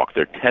like Norwalk.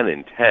 They're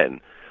 10-10,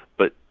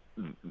 but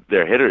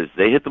their hitters,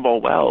 they hit the ball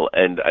well.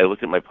 And I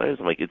looked at my players.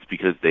 I'm like, it's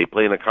because they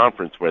play in a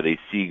conference where they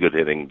see good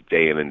hitting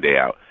day in and day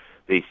out.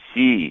 They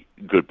see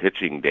good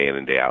pitching day in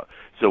and day out.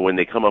 So when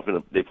they come up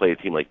and they play a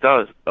team like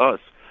us,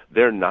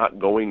 they're not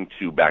going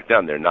to back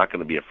down. They're not going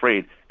to be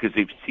afraid because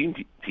they've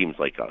seen teams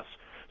like us.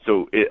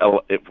 So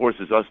it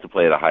forces us to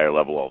play at a higher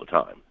level all the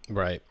time.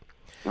 Right.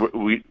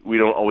 We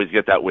don't always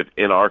get that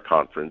within our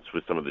conference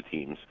with some of the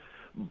teams,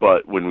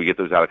 but when we get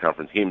those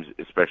out-of-conference games,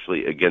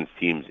 especially against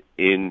teams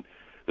in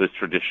those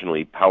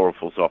traditionally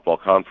powerful softball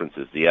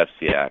conferences, the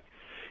FCAC,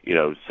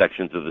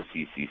 sections of the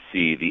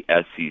CCC, the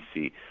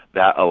SEC,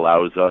 that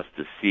allows us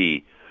to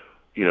see,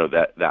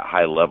 that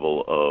high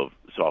level of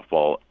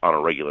softball on a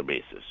regular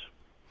basis.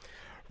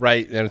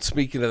 Right, and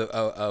speaking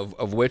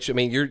of which, I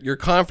mean, your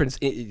conference,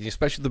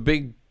 especially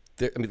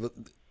the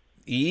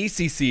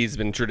ECC has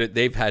been,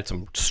 they've had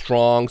some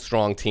strong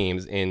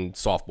teams in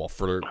softball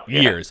for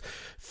years.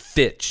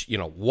 Fitch,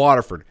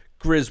 Waterford,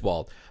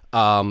 Griswold.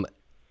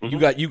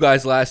 You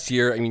guys last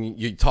year, I mean,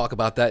 you talk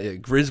about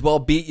that.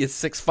 Griswold beat you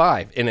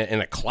 6-5 in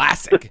a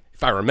classic,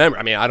 if I remember.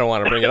 I mean, I don't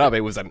want to bring it up.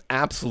 It was an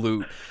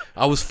absolute.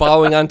 I was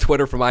following on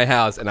Twitter from my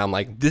house, and I'm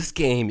like, this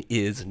game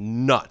is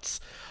nuts.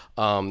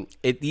 The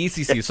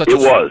ECC is such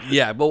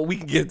yeah. Well, we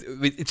can get.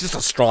 It's just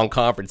a strong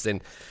conference,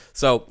 and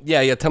so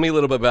yeah. Tell me a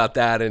little bit about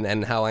that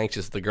and how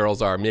anxious the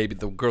girls are. Maybe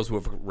the girls who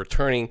are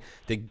returning,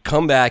 they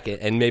come back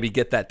and maybe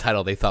get that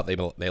title they thought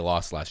they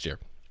lost last year.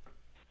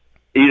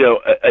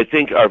 I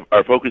think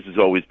our focus has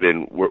always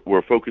been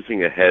we're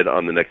focusing ahead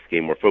on the next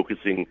game. We're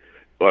focusing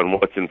on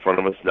what's in front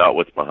of us, not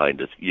what's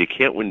behind us. You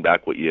can't win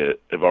back what you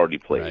have already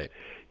played. Right.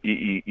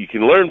 You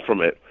can learn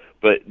from it,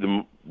 but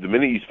the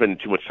minute you spend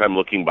too much time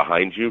looking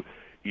behind you,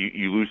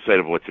 you lose sight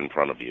of what's in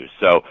front of you.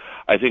 So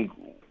I think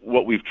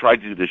what we've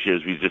tried to do this year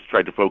is we've just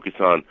tried to focus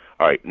on,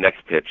 all right,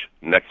 next pitch,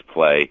 next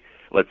play.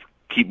 Let's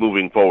keep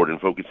moving forward and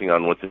focusing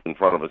on what's in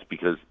front of us,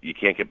 because you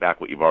can't get back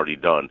what you've already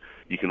done.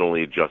 You can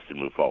only adjust and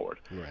move forward.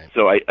 Right.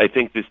 So I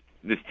think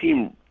this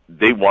team,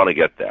 they want to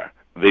get there.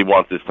 They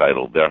want this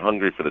title. They're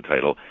hungry for the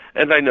title.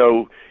 And I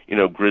know,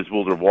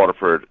 Griswold or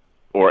Waterford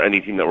or any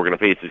team that we're going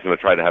to face is going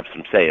to try to have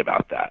some say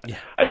about that. Yeah.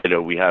 I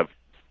know we have,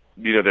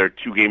 there are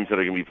 2 games that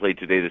are going to be played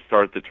today to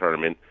start the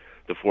tournament,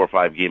 the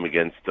 4-5 game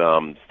against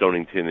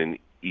Stonington and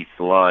East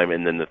Lyme,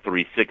 and then the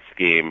 3-6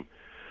 game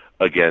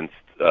against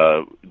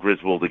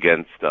Griswold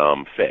against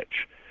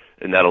Fitch,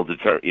 and that'll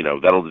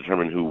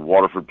determine who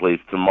Waterford plays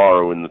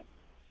tomorrow in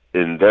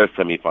their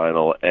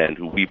semifinal and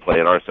who we play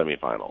in our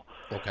semifinal.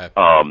 Okay.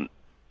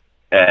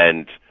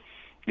 And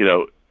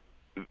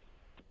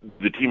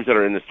the teams that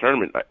are in this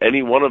tournament,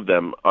 any one of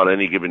them on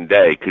any given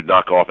day could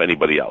knock off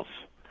anybody else,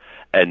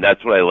 and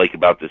that's what I like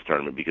about this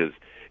tournament, because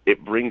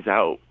it brings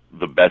out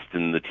the best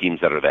in the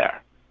teams that are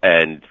there.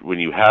 And when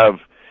you have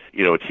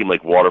a team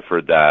like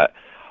Waterford that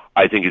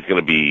I think is going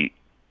to be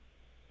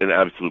an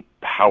absolute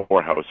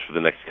powerhouse for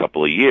the next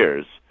couple of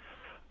years,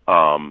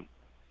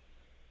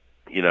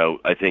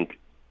 I think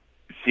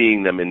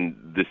seeing them in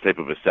this type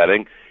of a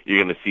setting,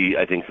 you're going to see,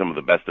 I think, some of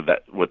the best of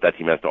what that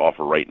team has to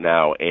offer right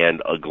now,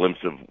 and a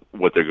glimpse of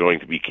what they're going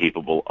to be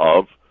capable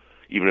of,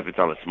 even if it's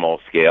on a small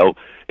scale,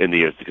 in the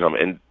years to come.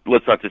 And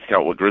let's not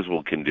discount what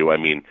Griswold can do. I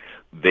mean,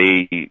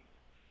 they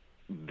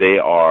they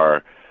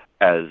are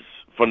as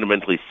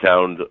fundamentally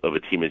sound of a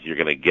team as you're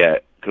going to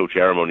get. Coach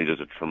Aramoni does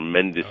a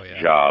tremendous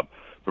job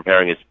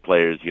preparing his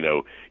players,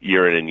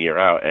 year in and year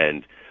out,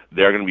 and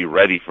they're going to be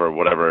ready for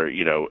whatever,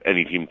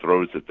 any team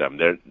throws at them.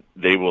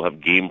 They will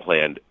have game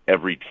planned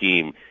every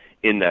team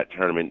in that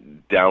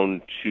tournament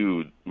down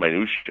to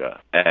minutia,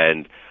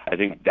 and I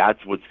think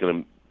that's what's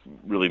going to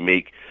really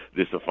make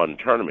this a fun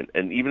tournament.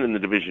 And even in the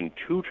Division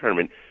II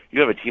tournament,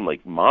 you have a team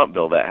like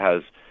Montville that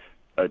has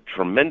a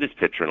tremendous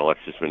pitcher in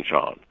Alexis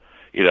Minchon,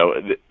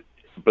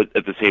 but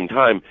at the same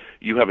time,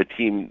 you have a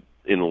team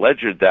in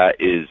Ledyard that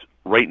is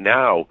right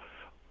now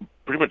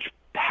pretty much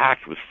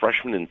packed with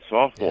freshmen and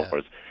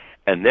sophomores,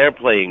 and they're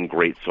playing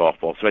great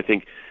softball. So I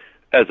think,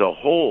 as a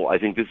whole, I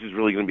think this is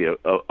really going to be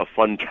a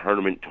fun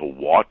tournament to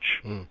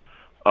watch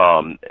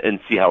and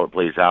see how it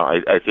plays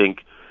out. I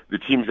think the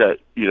teams that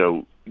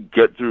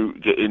get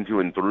into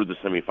and through the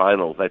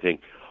semifinals, I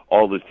think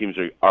all those teams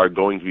are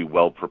going to be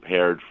well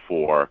prepared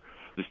for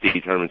the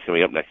state tournaments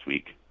coming up next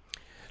week.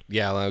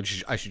 Yeah,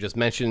 I should just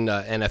mention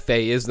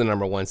NFA is the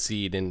number 1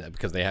 seed,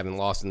 because they haven't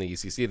lost in the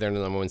ECC. They're the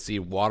number 1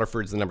 seed.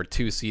 Waterford's the number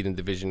 2 seed in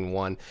Division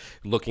 1.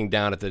 Looking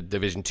down at the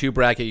Division 2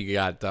 bracket, you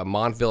got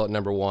Montville at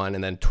number 1,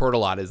 and then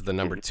Tourtellotte is the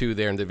number 2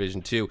 there in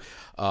Division 2.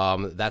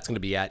 That's going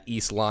to be at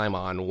East Lyme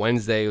on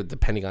Wednesday,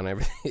 depending on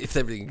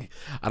everything.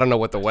 I don't know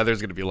what the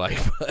weather's going to be like.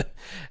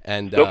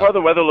 So far,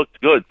 the weather looks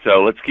good,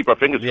 so let's keep our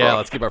fingers crossed. Yeah,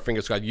 let's keep our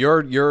fingers crossed.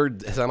 Your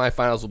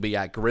semifinals will be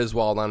at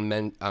Griswold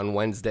on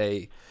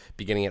Wednesday,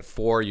 beginning at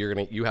 4.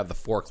 You have the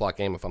 4 o'clock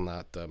game, if I'm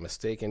not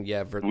mistaken.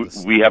 Yeah,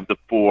 we have the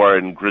 4,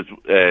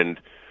 and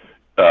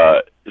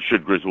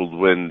should Griswold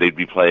win, they'd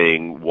be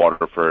playing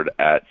Waterford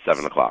at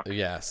 7 o'clock.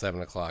 Yeah,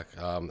 7 o'clock.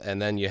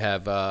 And then you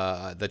have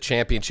the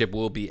championship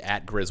will be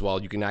at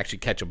Griswold. You can actually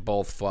catch them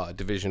both.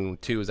 Division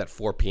 2 is at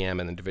 4 p.m.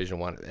 and then Division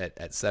 1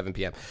 at 7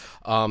 p.m.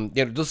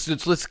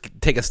 Let's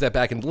take a step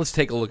back and let's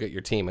take a look at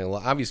your team. And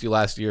obviously,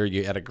 last year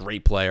you had a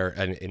great player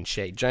in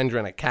Shea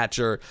Gendron, a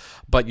catcher,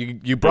 but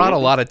you brought a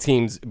lot of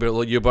teams.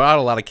 You brought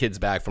a lot of kids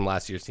back from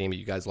last year's team.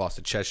 You guys lost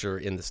to Cheshire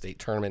in the state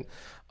tournament.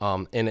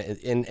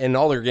 And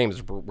all their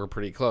games were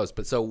pretty close.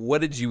 But so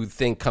what did you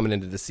think coming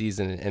into the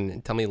season?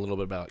 And tell me a little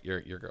bit about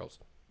your girls.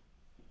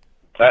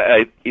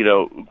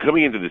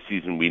 Coming into the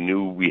season, we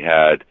knew we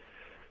had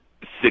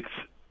 6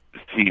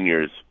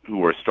 seniors who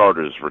were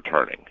starters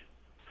returning,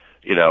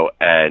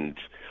 and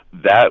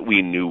that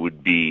we knew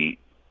would be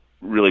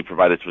really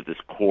provide us with this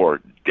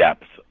core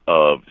depth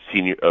of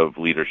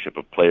leadership,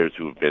 of players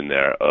who have been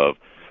there, of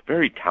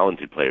very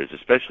talented players,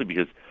 especially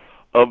because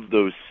of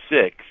those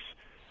 6,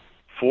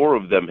 4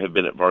 of them have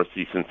been at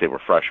varsity since they were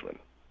freshmen,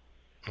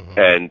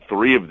 and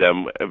 3 of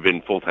them have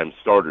been full-time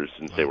starters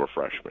since they were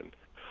freshmen.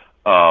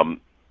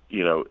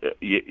 You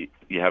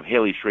have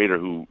Haley Schrader,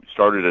 who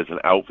started as an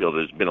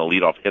outfielder, has been a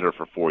leadoff hitter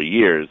for 4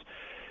 years,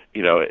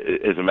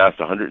 has amassed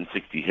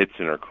 160 hits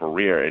in her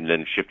career, and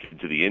then shifted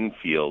to the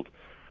infield,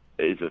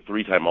 is a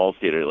 3-time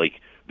All-Stater.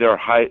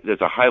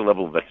 There's a high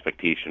level of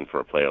expectation for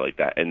a player like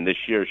that, and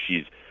this year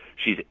she's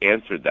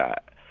answered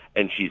that,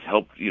 and she's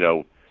helped,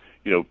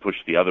 push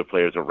the other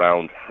players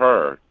around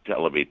her to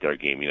elevate their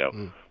game.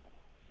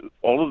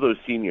 All of those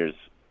seniors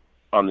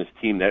on this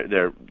team,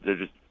 they're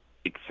just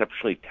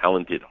exceptionally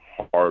talented,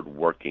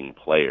 hard-working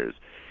players.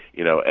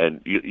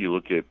 And you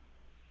look at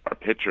our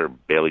pitcher,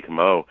 Bailey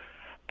Camo,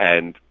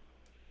 and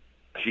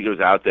she goes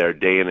out there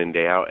day in and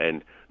day out,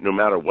 and no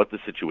matter what the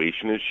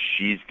situation is,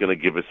 she's going to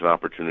give us an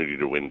opportunity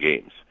to win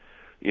games.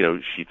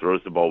 She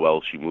throws the ball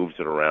well, she moves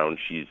it around.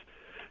 She's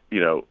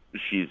a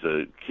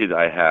kid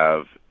I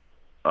have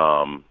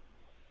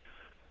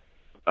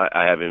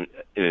an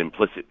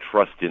implicit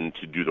trust in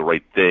to do the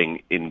right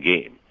thing in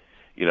game,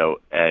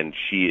 and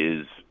she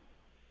is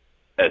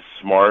as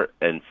smart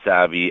and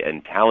savvy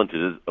and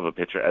talented of a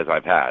pitcher as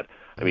I've had.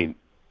 I mean,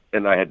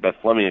 and I had Beth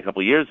Fleming a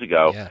couple of years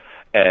ago,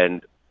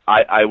 and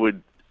I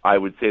would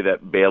say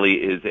that Bailey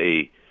is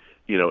a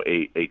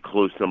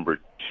close number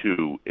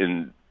 2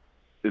 in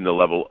the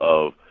level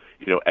of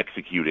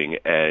executing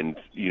and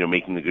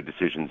making the good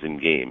decisions in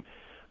game.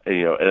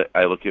 And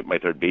I look at my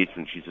third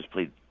baseman; she's just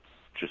played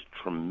just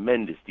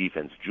tremendous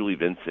defense. Julie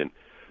Vincent,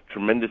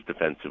 tremendous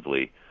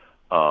defensively.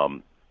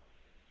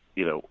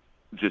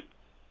 Just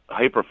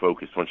hyper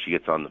focused when she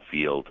gets on the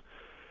field.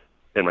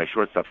 And my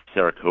shortstop,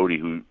 Sarah Cody,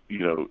 who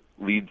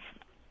leads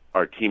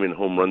our team in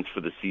home runs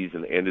for the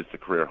season and is the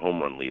career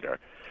home run leader.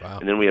 Wow.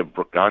 And then we have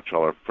Brooke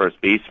Gottschall, our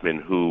first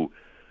baseman, who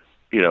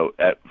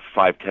at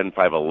 5'10",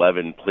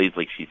 5'11", plays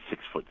like she's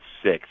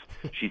 6'6".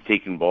 She's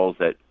taken balls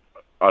that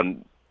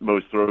on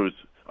most throws,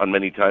 on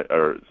many times,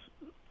 or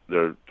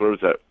there are throws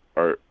that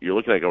are you're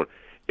looking at going,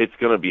 it's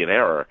going to be an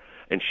error,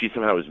 and she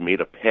somehow has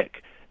made a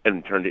pick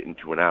and turned it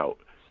into an out.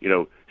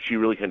 She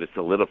really kind of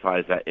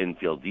solidifies that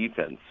infield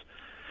defense.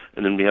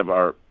 And then we have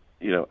our,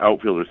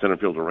 outfielder, center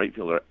fielder, right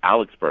fielder,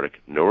 Alex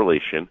Burdick, no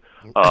relation.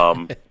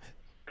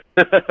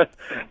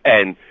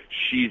 And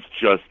she's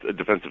just a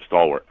defensive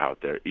stalwart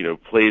out there.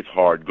 Plays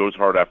hard, goes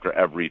hard after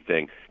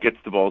everything, gets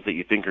the balls that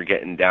you think are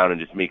getting down,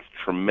 and just makes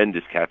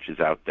tremendous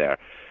catches out there.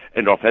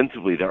 And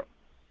offensively, they're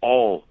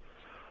all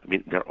I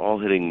mean, they're all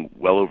hitting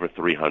well over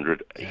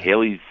 300.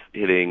 Haley's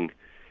hitting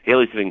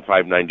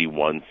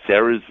 591.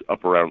 Sarah's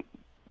up around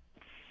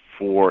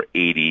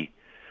 480.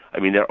 I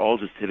mean, they're all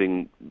just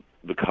hitting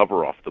the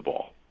cover off the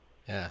ball.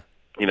 Yeah.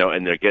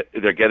 And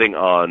they're getting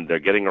on, they're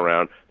getting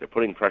around, they're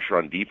putting pressure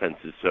on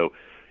defenses. So,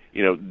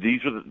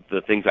 these are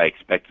the things I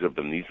expected of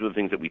them. These were the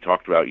things that we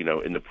talked about,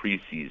 in the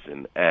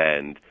preseason.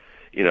 And,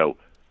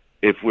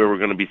 if we were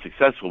going to be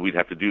successful, we'd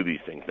have to do these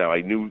things. Now,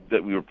 I knew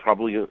that we were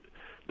probably going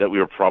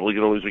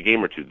to lose a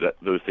game or two. That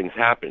those things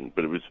happened,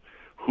 but it was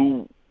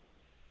who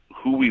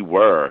we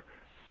were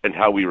and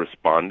how we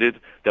responded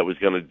that was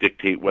going to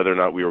dictate whether or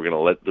not we were going to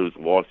let those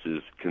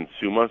losses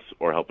consume us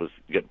or help us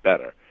get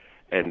better.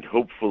 And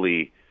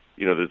hopefully,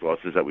 those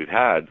losses that we've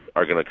had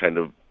are going to kind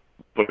of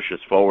push us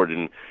forward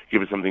and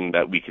give us something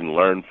that we can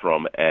learn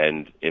from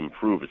and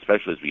improve,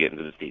 especially as we get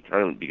into the state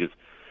tournament, because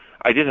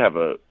I did have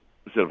a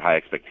set of high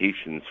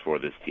expectations for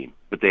this team,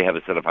 but they have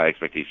a set of high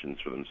expectations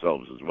for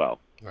themselves as well.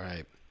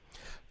 Right.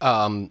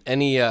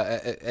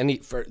 Any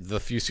for the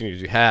few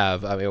seniors you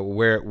have, I mean,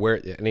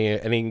 where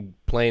any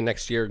playing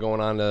next year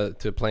going on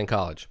to play in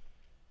college?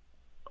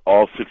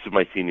 All 6 of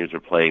my seniors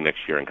are playing next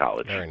year in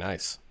college. Very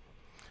nice.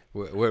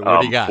 Where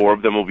do you got? 4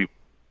 of them will be.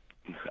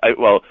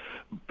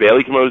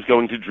 Bailey Camo is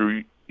going to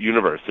Drew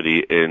University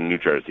in New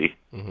Jersey.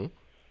 Mm-hmm.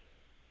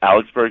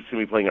 Alex Berg's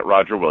going to be playing at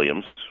Roger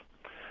Williams,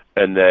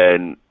 and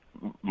then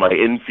my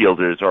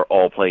infielders are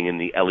all playing in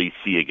the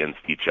LEC against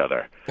each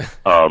other.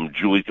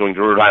 Julie's going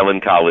to Rhode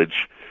Island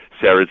College.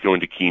 Sarah's going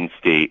to Keene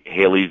State.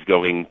 Haley's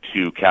going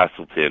to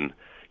Castleton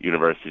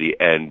University,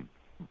 and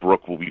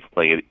Brooke will be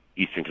playing at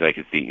Eastern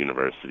Connecticut State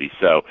University.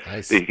 So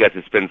nice. They got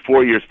to spend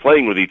 4 years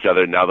playing with each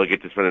other. Now they'll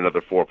get to spend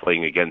another 4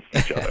 playing against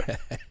each other.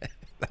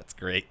 That's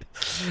great.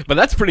 But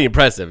that's pretty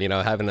impressive,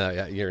 having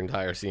your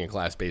entire senior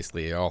class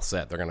basically all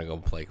set. They're going to go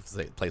play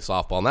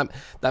softball. And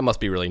that must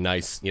be really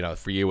nice,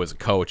 for you as a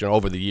coach. And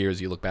over the years,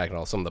 you look back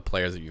at some of the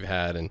players that you've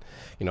had and,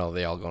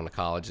 they all going to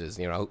colleges.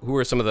 Who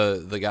are some of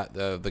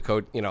the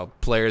coach,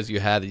 players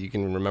you had that you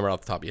can remember off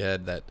the top of your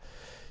head that,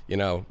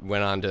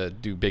 went on to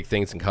do big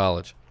things in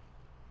college?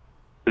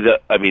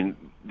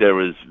 There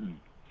was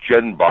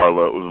Jen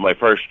Barlow. It was my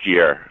first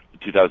year,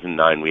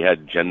 2009. We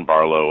had Jen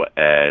Barlow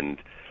and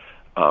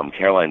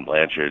Caroline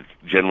Blanchard.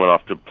 Jen went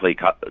off to play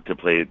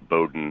at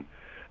Bowdoin,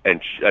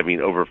 and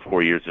over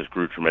 4 years, just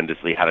grew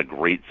tremendously. Had a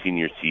great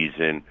senior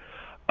season.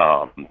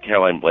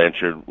 Caroline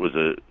Blanchard was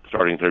a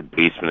starting third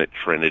baseman at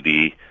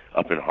Trinity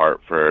up in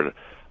Hartford.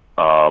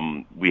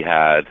 We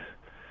had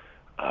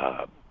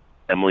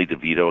Emily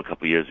DeVito a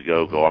couple years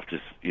ago go off to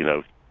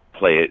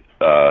play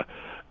at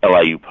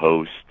LIU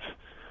Post.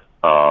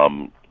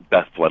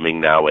 Beth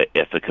Fleming now at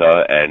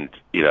Ithaca, and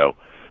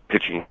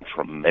pitching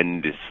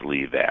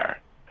tremendously there.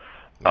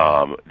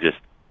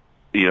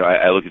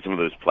 I look at some of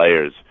those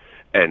players,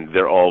 and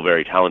they're all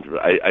very talented.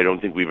 I don't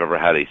think we've ever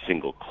had a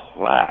single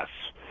class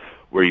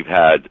where you've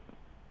had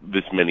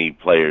this many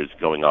players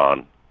going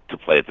on to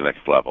play at the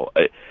next level.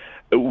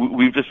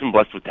 We've just been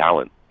blessed with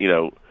talent.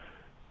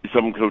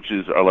 Some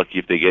coaches are lucky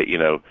if they get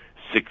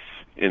 6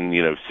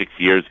 in 6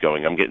 years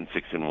going. I'm getting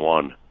 6 in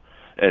 1,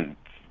 and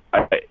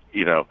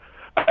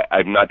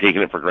I'm not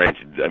taking it for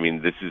granted.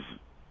 This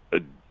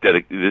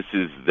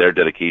is their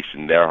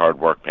dedication, their hard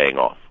work paying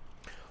off.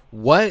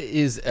 What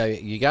is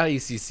you got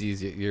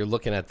ACCs? You're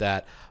looking at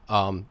that,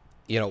 but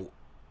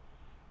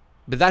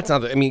that's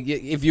not.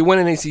 If you win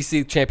an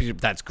ACC championship,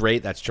 that's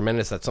great. That's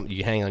tremendous. That's something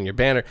you hang on your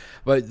banner.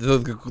 But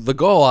the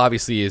goal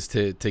obviously is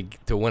to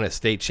win a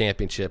state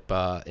championship,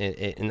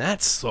 and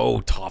that's so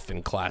tough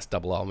in Class AA.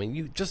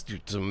 The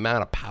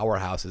amount of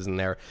powerhouses in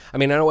there. I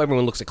know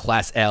everyone looks at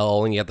Class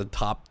L, and you have the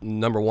top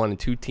number 1 and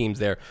 2 teams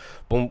there.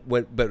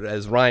 But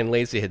as Ryan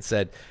Lacey had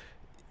said,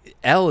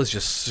 L is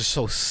just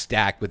so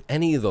stacked with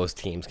any of those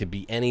teams. Could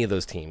be any of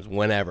those teams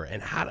whenever.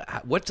 And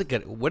what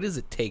does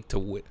it take to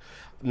win?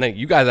 Now,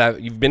 you guys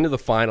you've been to the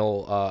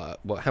final.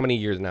 How many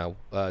years now?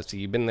 So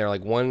you've been there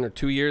like 1 or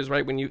 2 years,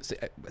 right?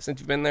 Since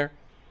you've been there.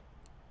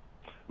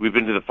 We've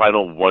been to the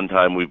final one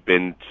time. We've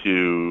been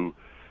to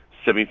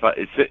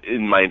semifinal.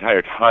 In my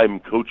entire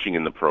time coaching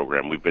in the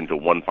program, we've been to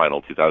one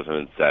final,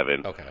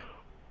 2007. Okay.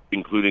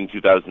 Including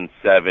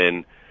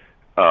 2007,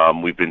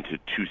 we've been to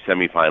 2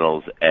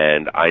 semifinals,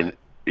 and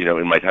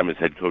in my time as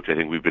head coach, I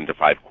think we've been to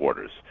 5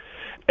 quarters.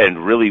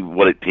 And really,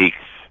 what it takes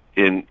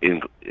in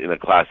a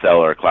Class L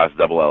or a Class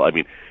AA,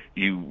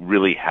 you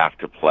really have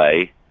to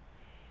play,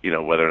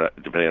 whether or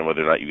not, depending on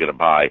whether or not you get a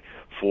bye,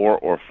 4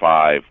 or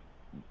 5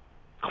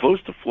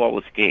 close to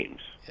flawless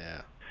games.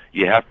 Yeah.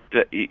 You have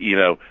to,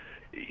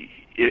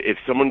 if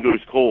someone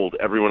goes cold,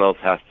 everyone else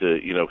has to,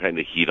 kind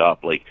of heat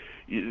up. Like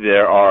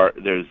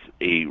there's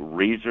a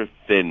razor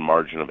thin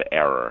margin of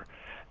error,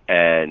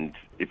 and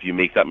if you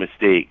make that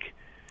mistake,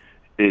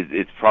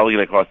 it's probably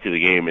going to cost you the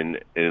game, and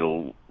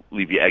it'll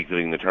leave you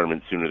exiting the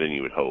tournament sooner than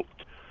you had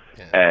hoped.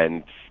 Yeah.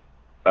 And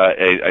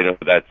I know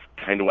that's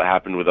kind of what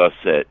happened with us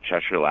at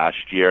Cheshire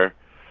last year,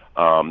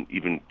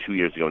 even 2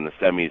 years ago in the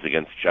semis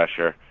against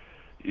Cheshire.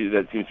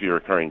 That seems to be a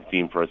recurring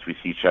theme for us. We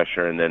see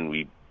Cheshire and then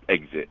we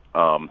exit.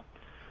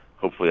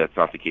 Hopefully that's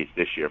not the case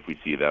this year if we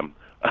see them.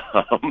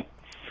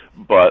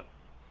 But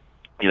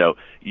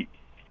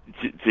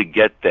to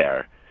get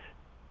there,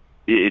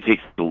 it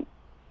takes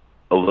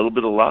a little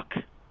bit of luck,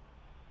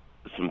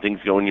 some things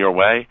going your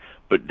way,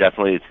 but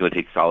definitely it's going to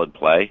take solid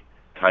play,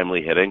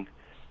 timely hitting,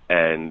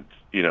 and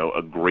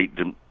a great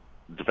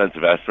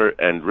defensive effort,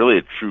 and really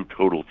a true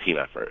total team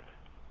effort.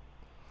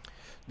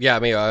 Yeah, I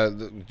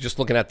mean, just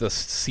looking at the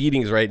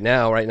seedings right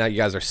now you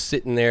guys are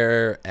sitting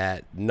there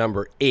at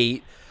number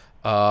 8.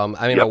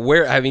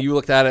 You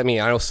looked at it. I mean,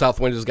 I know South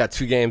Windsor's got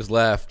 2 games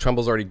left.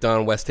 Trumbull's already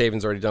done. West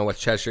Haven's already done.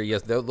 West Cheshire,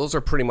 yes, those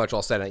are pretty much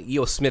all set.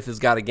 E.O. Smith has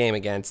got a game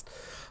against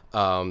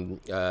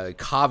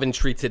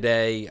Coventry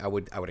today. I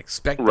would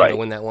expect them to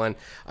win that one.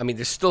 I mean,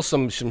 there's still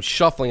some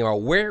shuffling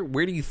around.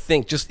 Where do you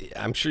think?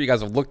 I'm sure you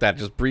guys have looked at it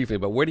just briefly,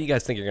 but where do you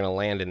guys think you're going to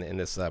land in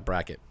this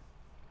bracket?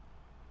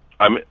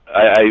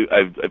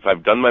 If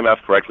I've done my math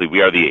correctly,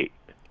 we are the 8.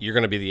 You're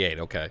going to be the 8,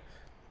 okay.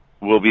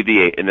 We'll be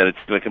the 8, and then it's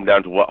going to come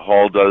down to what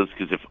Hall does,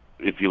 because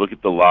if you look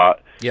at the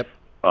lot, yep.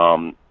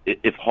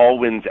 If Hall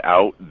wins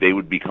out, they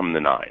would become the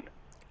 9.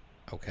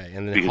 Okay,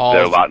 and then because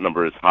their lot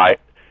number is high.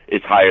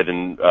 It's higher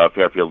than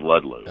Fairfield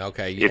Ludlow.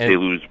 Okay, if they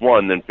lose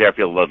 1, then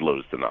Fairfield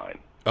Ludlow's the 9.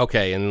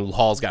 Okay, and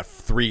Hall's got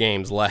 3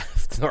 games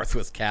left.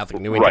 Northwest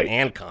Catholic, New England,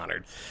 and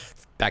Conard,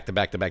 back to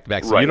back.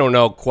 So you don't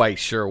know quite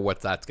sure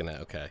what that's gonna.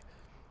 Okay.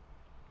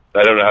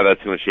 I don't know how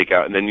that's going to shake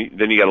out, and then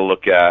you got to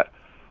look at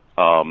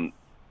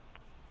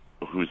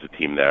who's the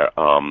team there.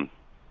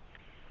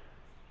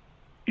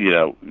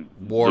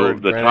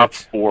 Ward, the top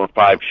 4 or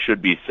 5 should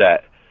be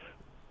set,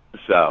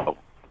 so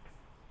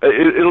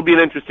it'll be an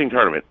interesting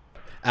tournament.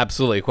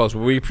 Absolutely, of course.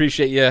 We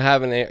appreciate you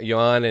having you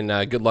on,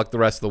 and good luck the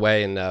rest of the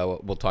way, and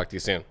we'll talk to you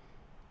soon.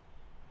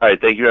 All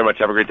right, thank you very much.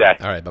 Have a great day.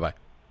 All right, bye-bye.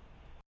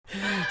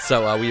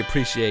 So we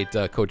appreciate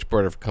Coach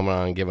Berta for coming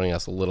on and giving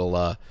us a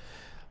little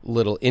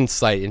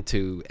insight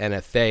into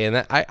NFA,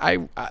 and I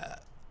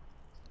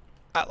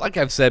like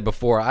I've said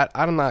before,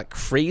 I'm not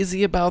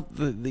crazy about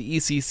the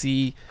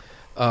ECC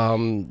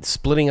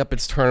splitting up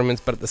its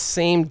tournaments, but at the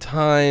same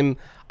time,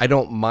 I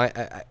don't mind.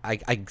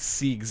 I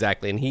see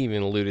exactly, and he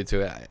even alluded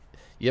to it.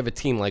 You have a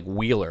team like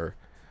Wheeler,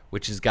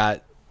 which has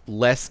got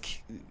less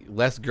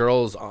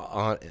girls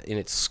in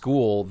its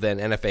school than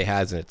NFA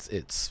has in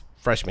its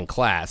freshman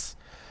class.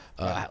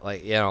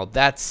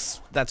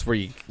 That's where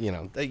you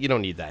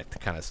don't need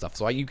that kind of stuff.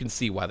 So you can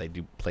see why they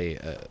do play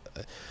a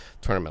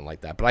tournament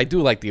like that. But I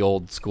do like the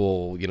old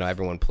school.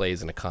 Everyone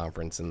plays in a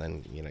conference, and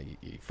then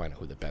you find out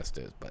who the best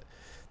is. But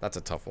that's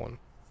a tough one.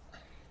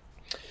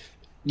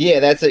 Yeah,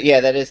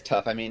 that is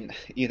tough. I mean,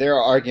 there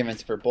are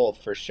arguments for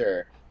both for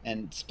sure.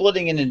 And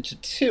splitting it into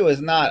 2 is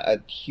not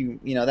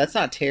that's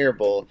not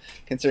terrible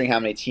considering how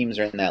many teams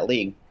are in that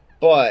league.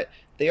 But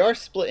they are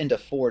split into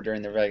 4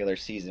 during the regular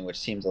season, which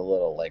seems a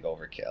little like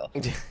overkill.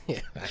 Yeah.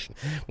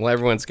 Well,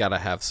 everyone's got to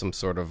have some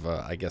sort of,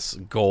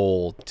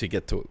 goal to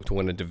get to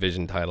win a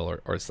division title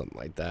or something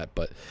like that.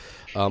 But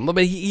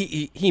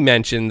he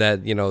mentioned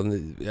that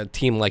a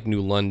team like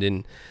New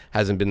London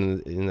hasn't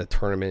been in the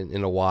tournament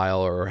in a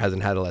while or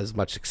hasn't had as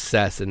much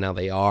success, and now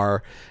they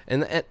are.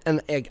 And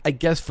I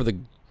guess for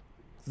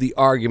the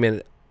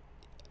argument,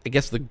 I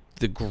guess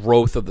the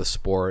growth of the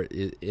sport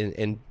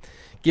and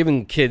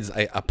giving kids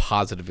a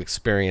positive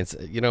experience,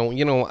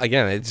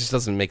 again, it just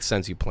doesn't make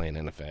sense you play in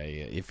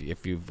NFA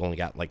if you've only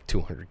got like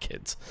 200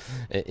 kids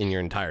in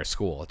your entire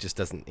school. It just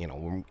doesn't,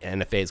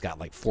 NFA's got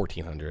like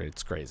 1,400.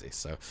 It's crazy.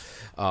 So,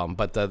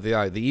 but the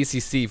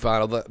ECC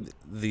final,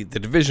 the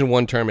Division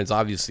I tournament's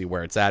obviously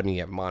where it's at. I mean,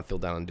 you have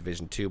Montfield down in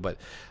Division II, but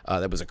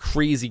that was a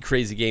crazy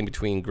game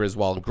between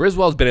Griswold. And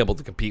Griswold's been able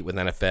to compete with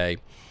NFA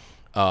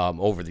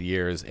over the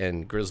years,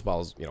 and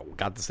Griswold's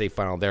got the state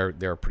final.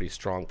 They're a pretty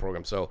strong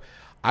program. So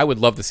I would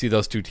love to see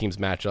those 2 teams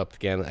match up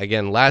again.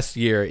 Again, last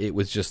year it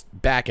was just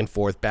back and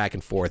forth,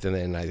 and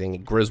then I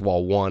think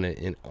Griswold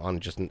won on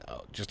just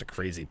a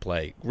crazy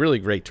play. Really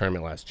great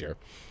tournament last year.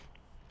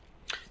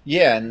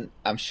 Yeah, and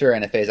I'm sure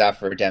NFA's out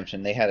for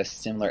redemption. They had a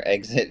similar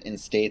exit in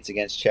states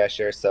against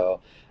Cheshire,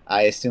 so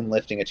I assume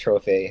lifting a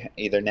trophy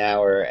either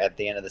now or at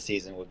the end of the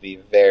season would be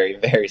very,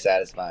 very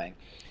satisfying.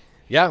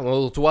 Yeah,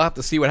 well, we'll have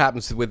to see what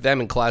happens with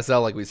them in Class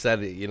L. Like we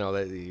said, you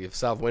have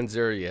South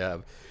Windsor, you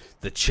have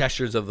the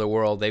Cheshires of the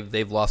world.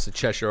 They've lost to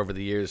Cheshire over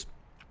the years.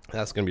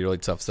 That's going to be really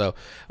tough. So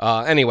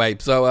anyway,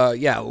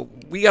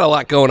 we got a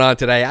lot going on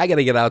today. I got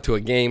to get out to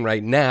a game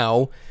right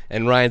now,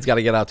 and Ryan's got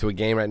to get out to a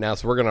game right now.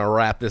 So we're going to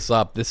wrap this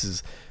up. This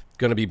is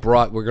going to be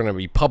we're going to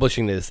be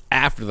publishing this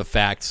after the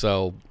fact.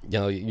 So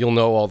you'll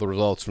know all the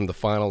results from the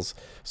finals,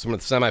 some of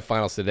the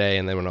semifinals today,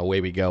 and then when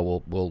away we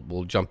go,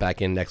 we'll jump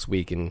back in next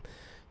week and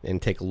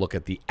take a look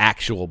at the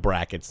actual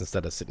brackets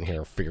instead of sitting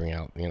here figuring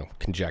out,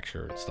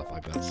 conjecture and stuff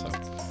like that. So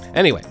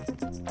anyway,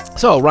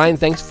 Ryan,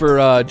 thanks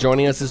for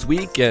joining us this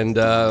week, and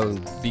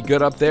be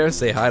good up there.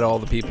 Say hi to all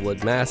the people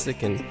at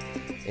Massac and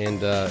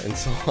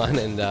so on,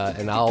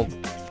 and I'll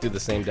do the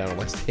same down in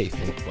West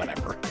Haven,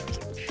 whatever.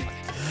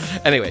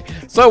 Anyway,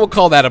 so we'll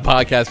call that a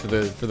podcast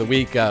for the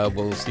week.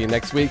 We'll see you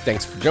next week.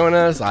 Thanks for joining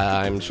us.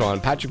 I'm Sean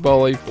Patrick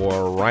Bowley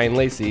for Ryan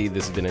Lacey.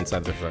 This has been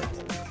Inside the Front.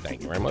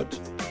 Thank you very much.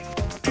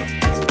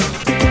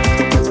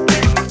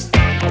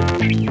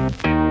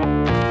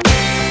 Bye.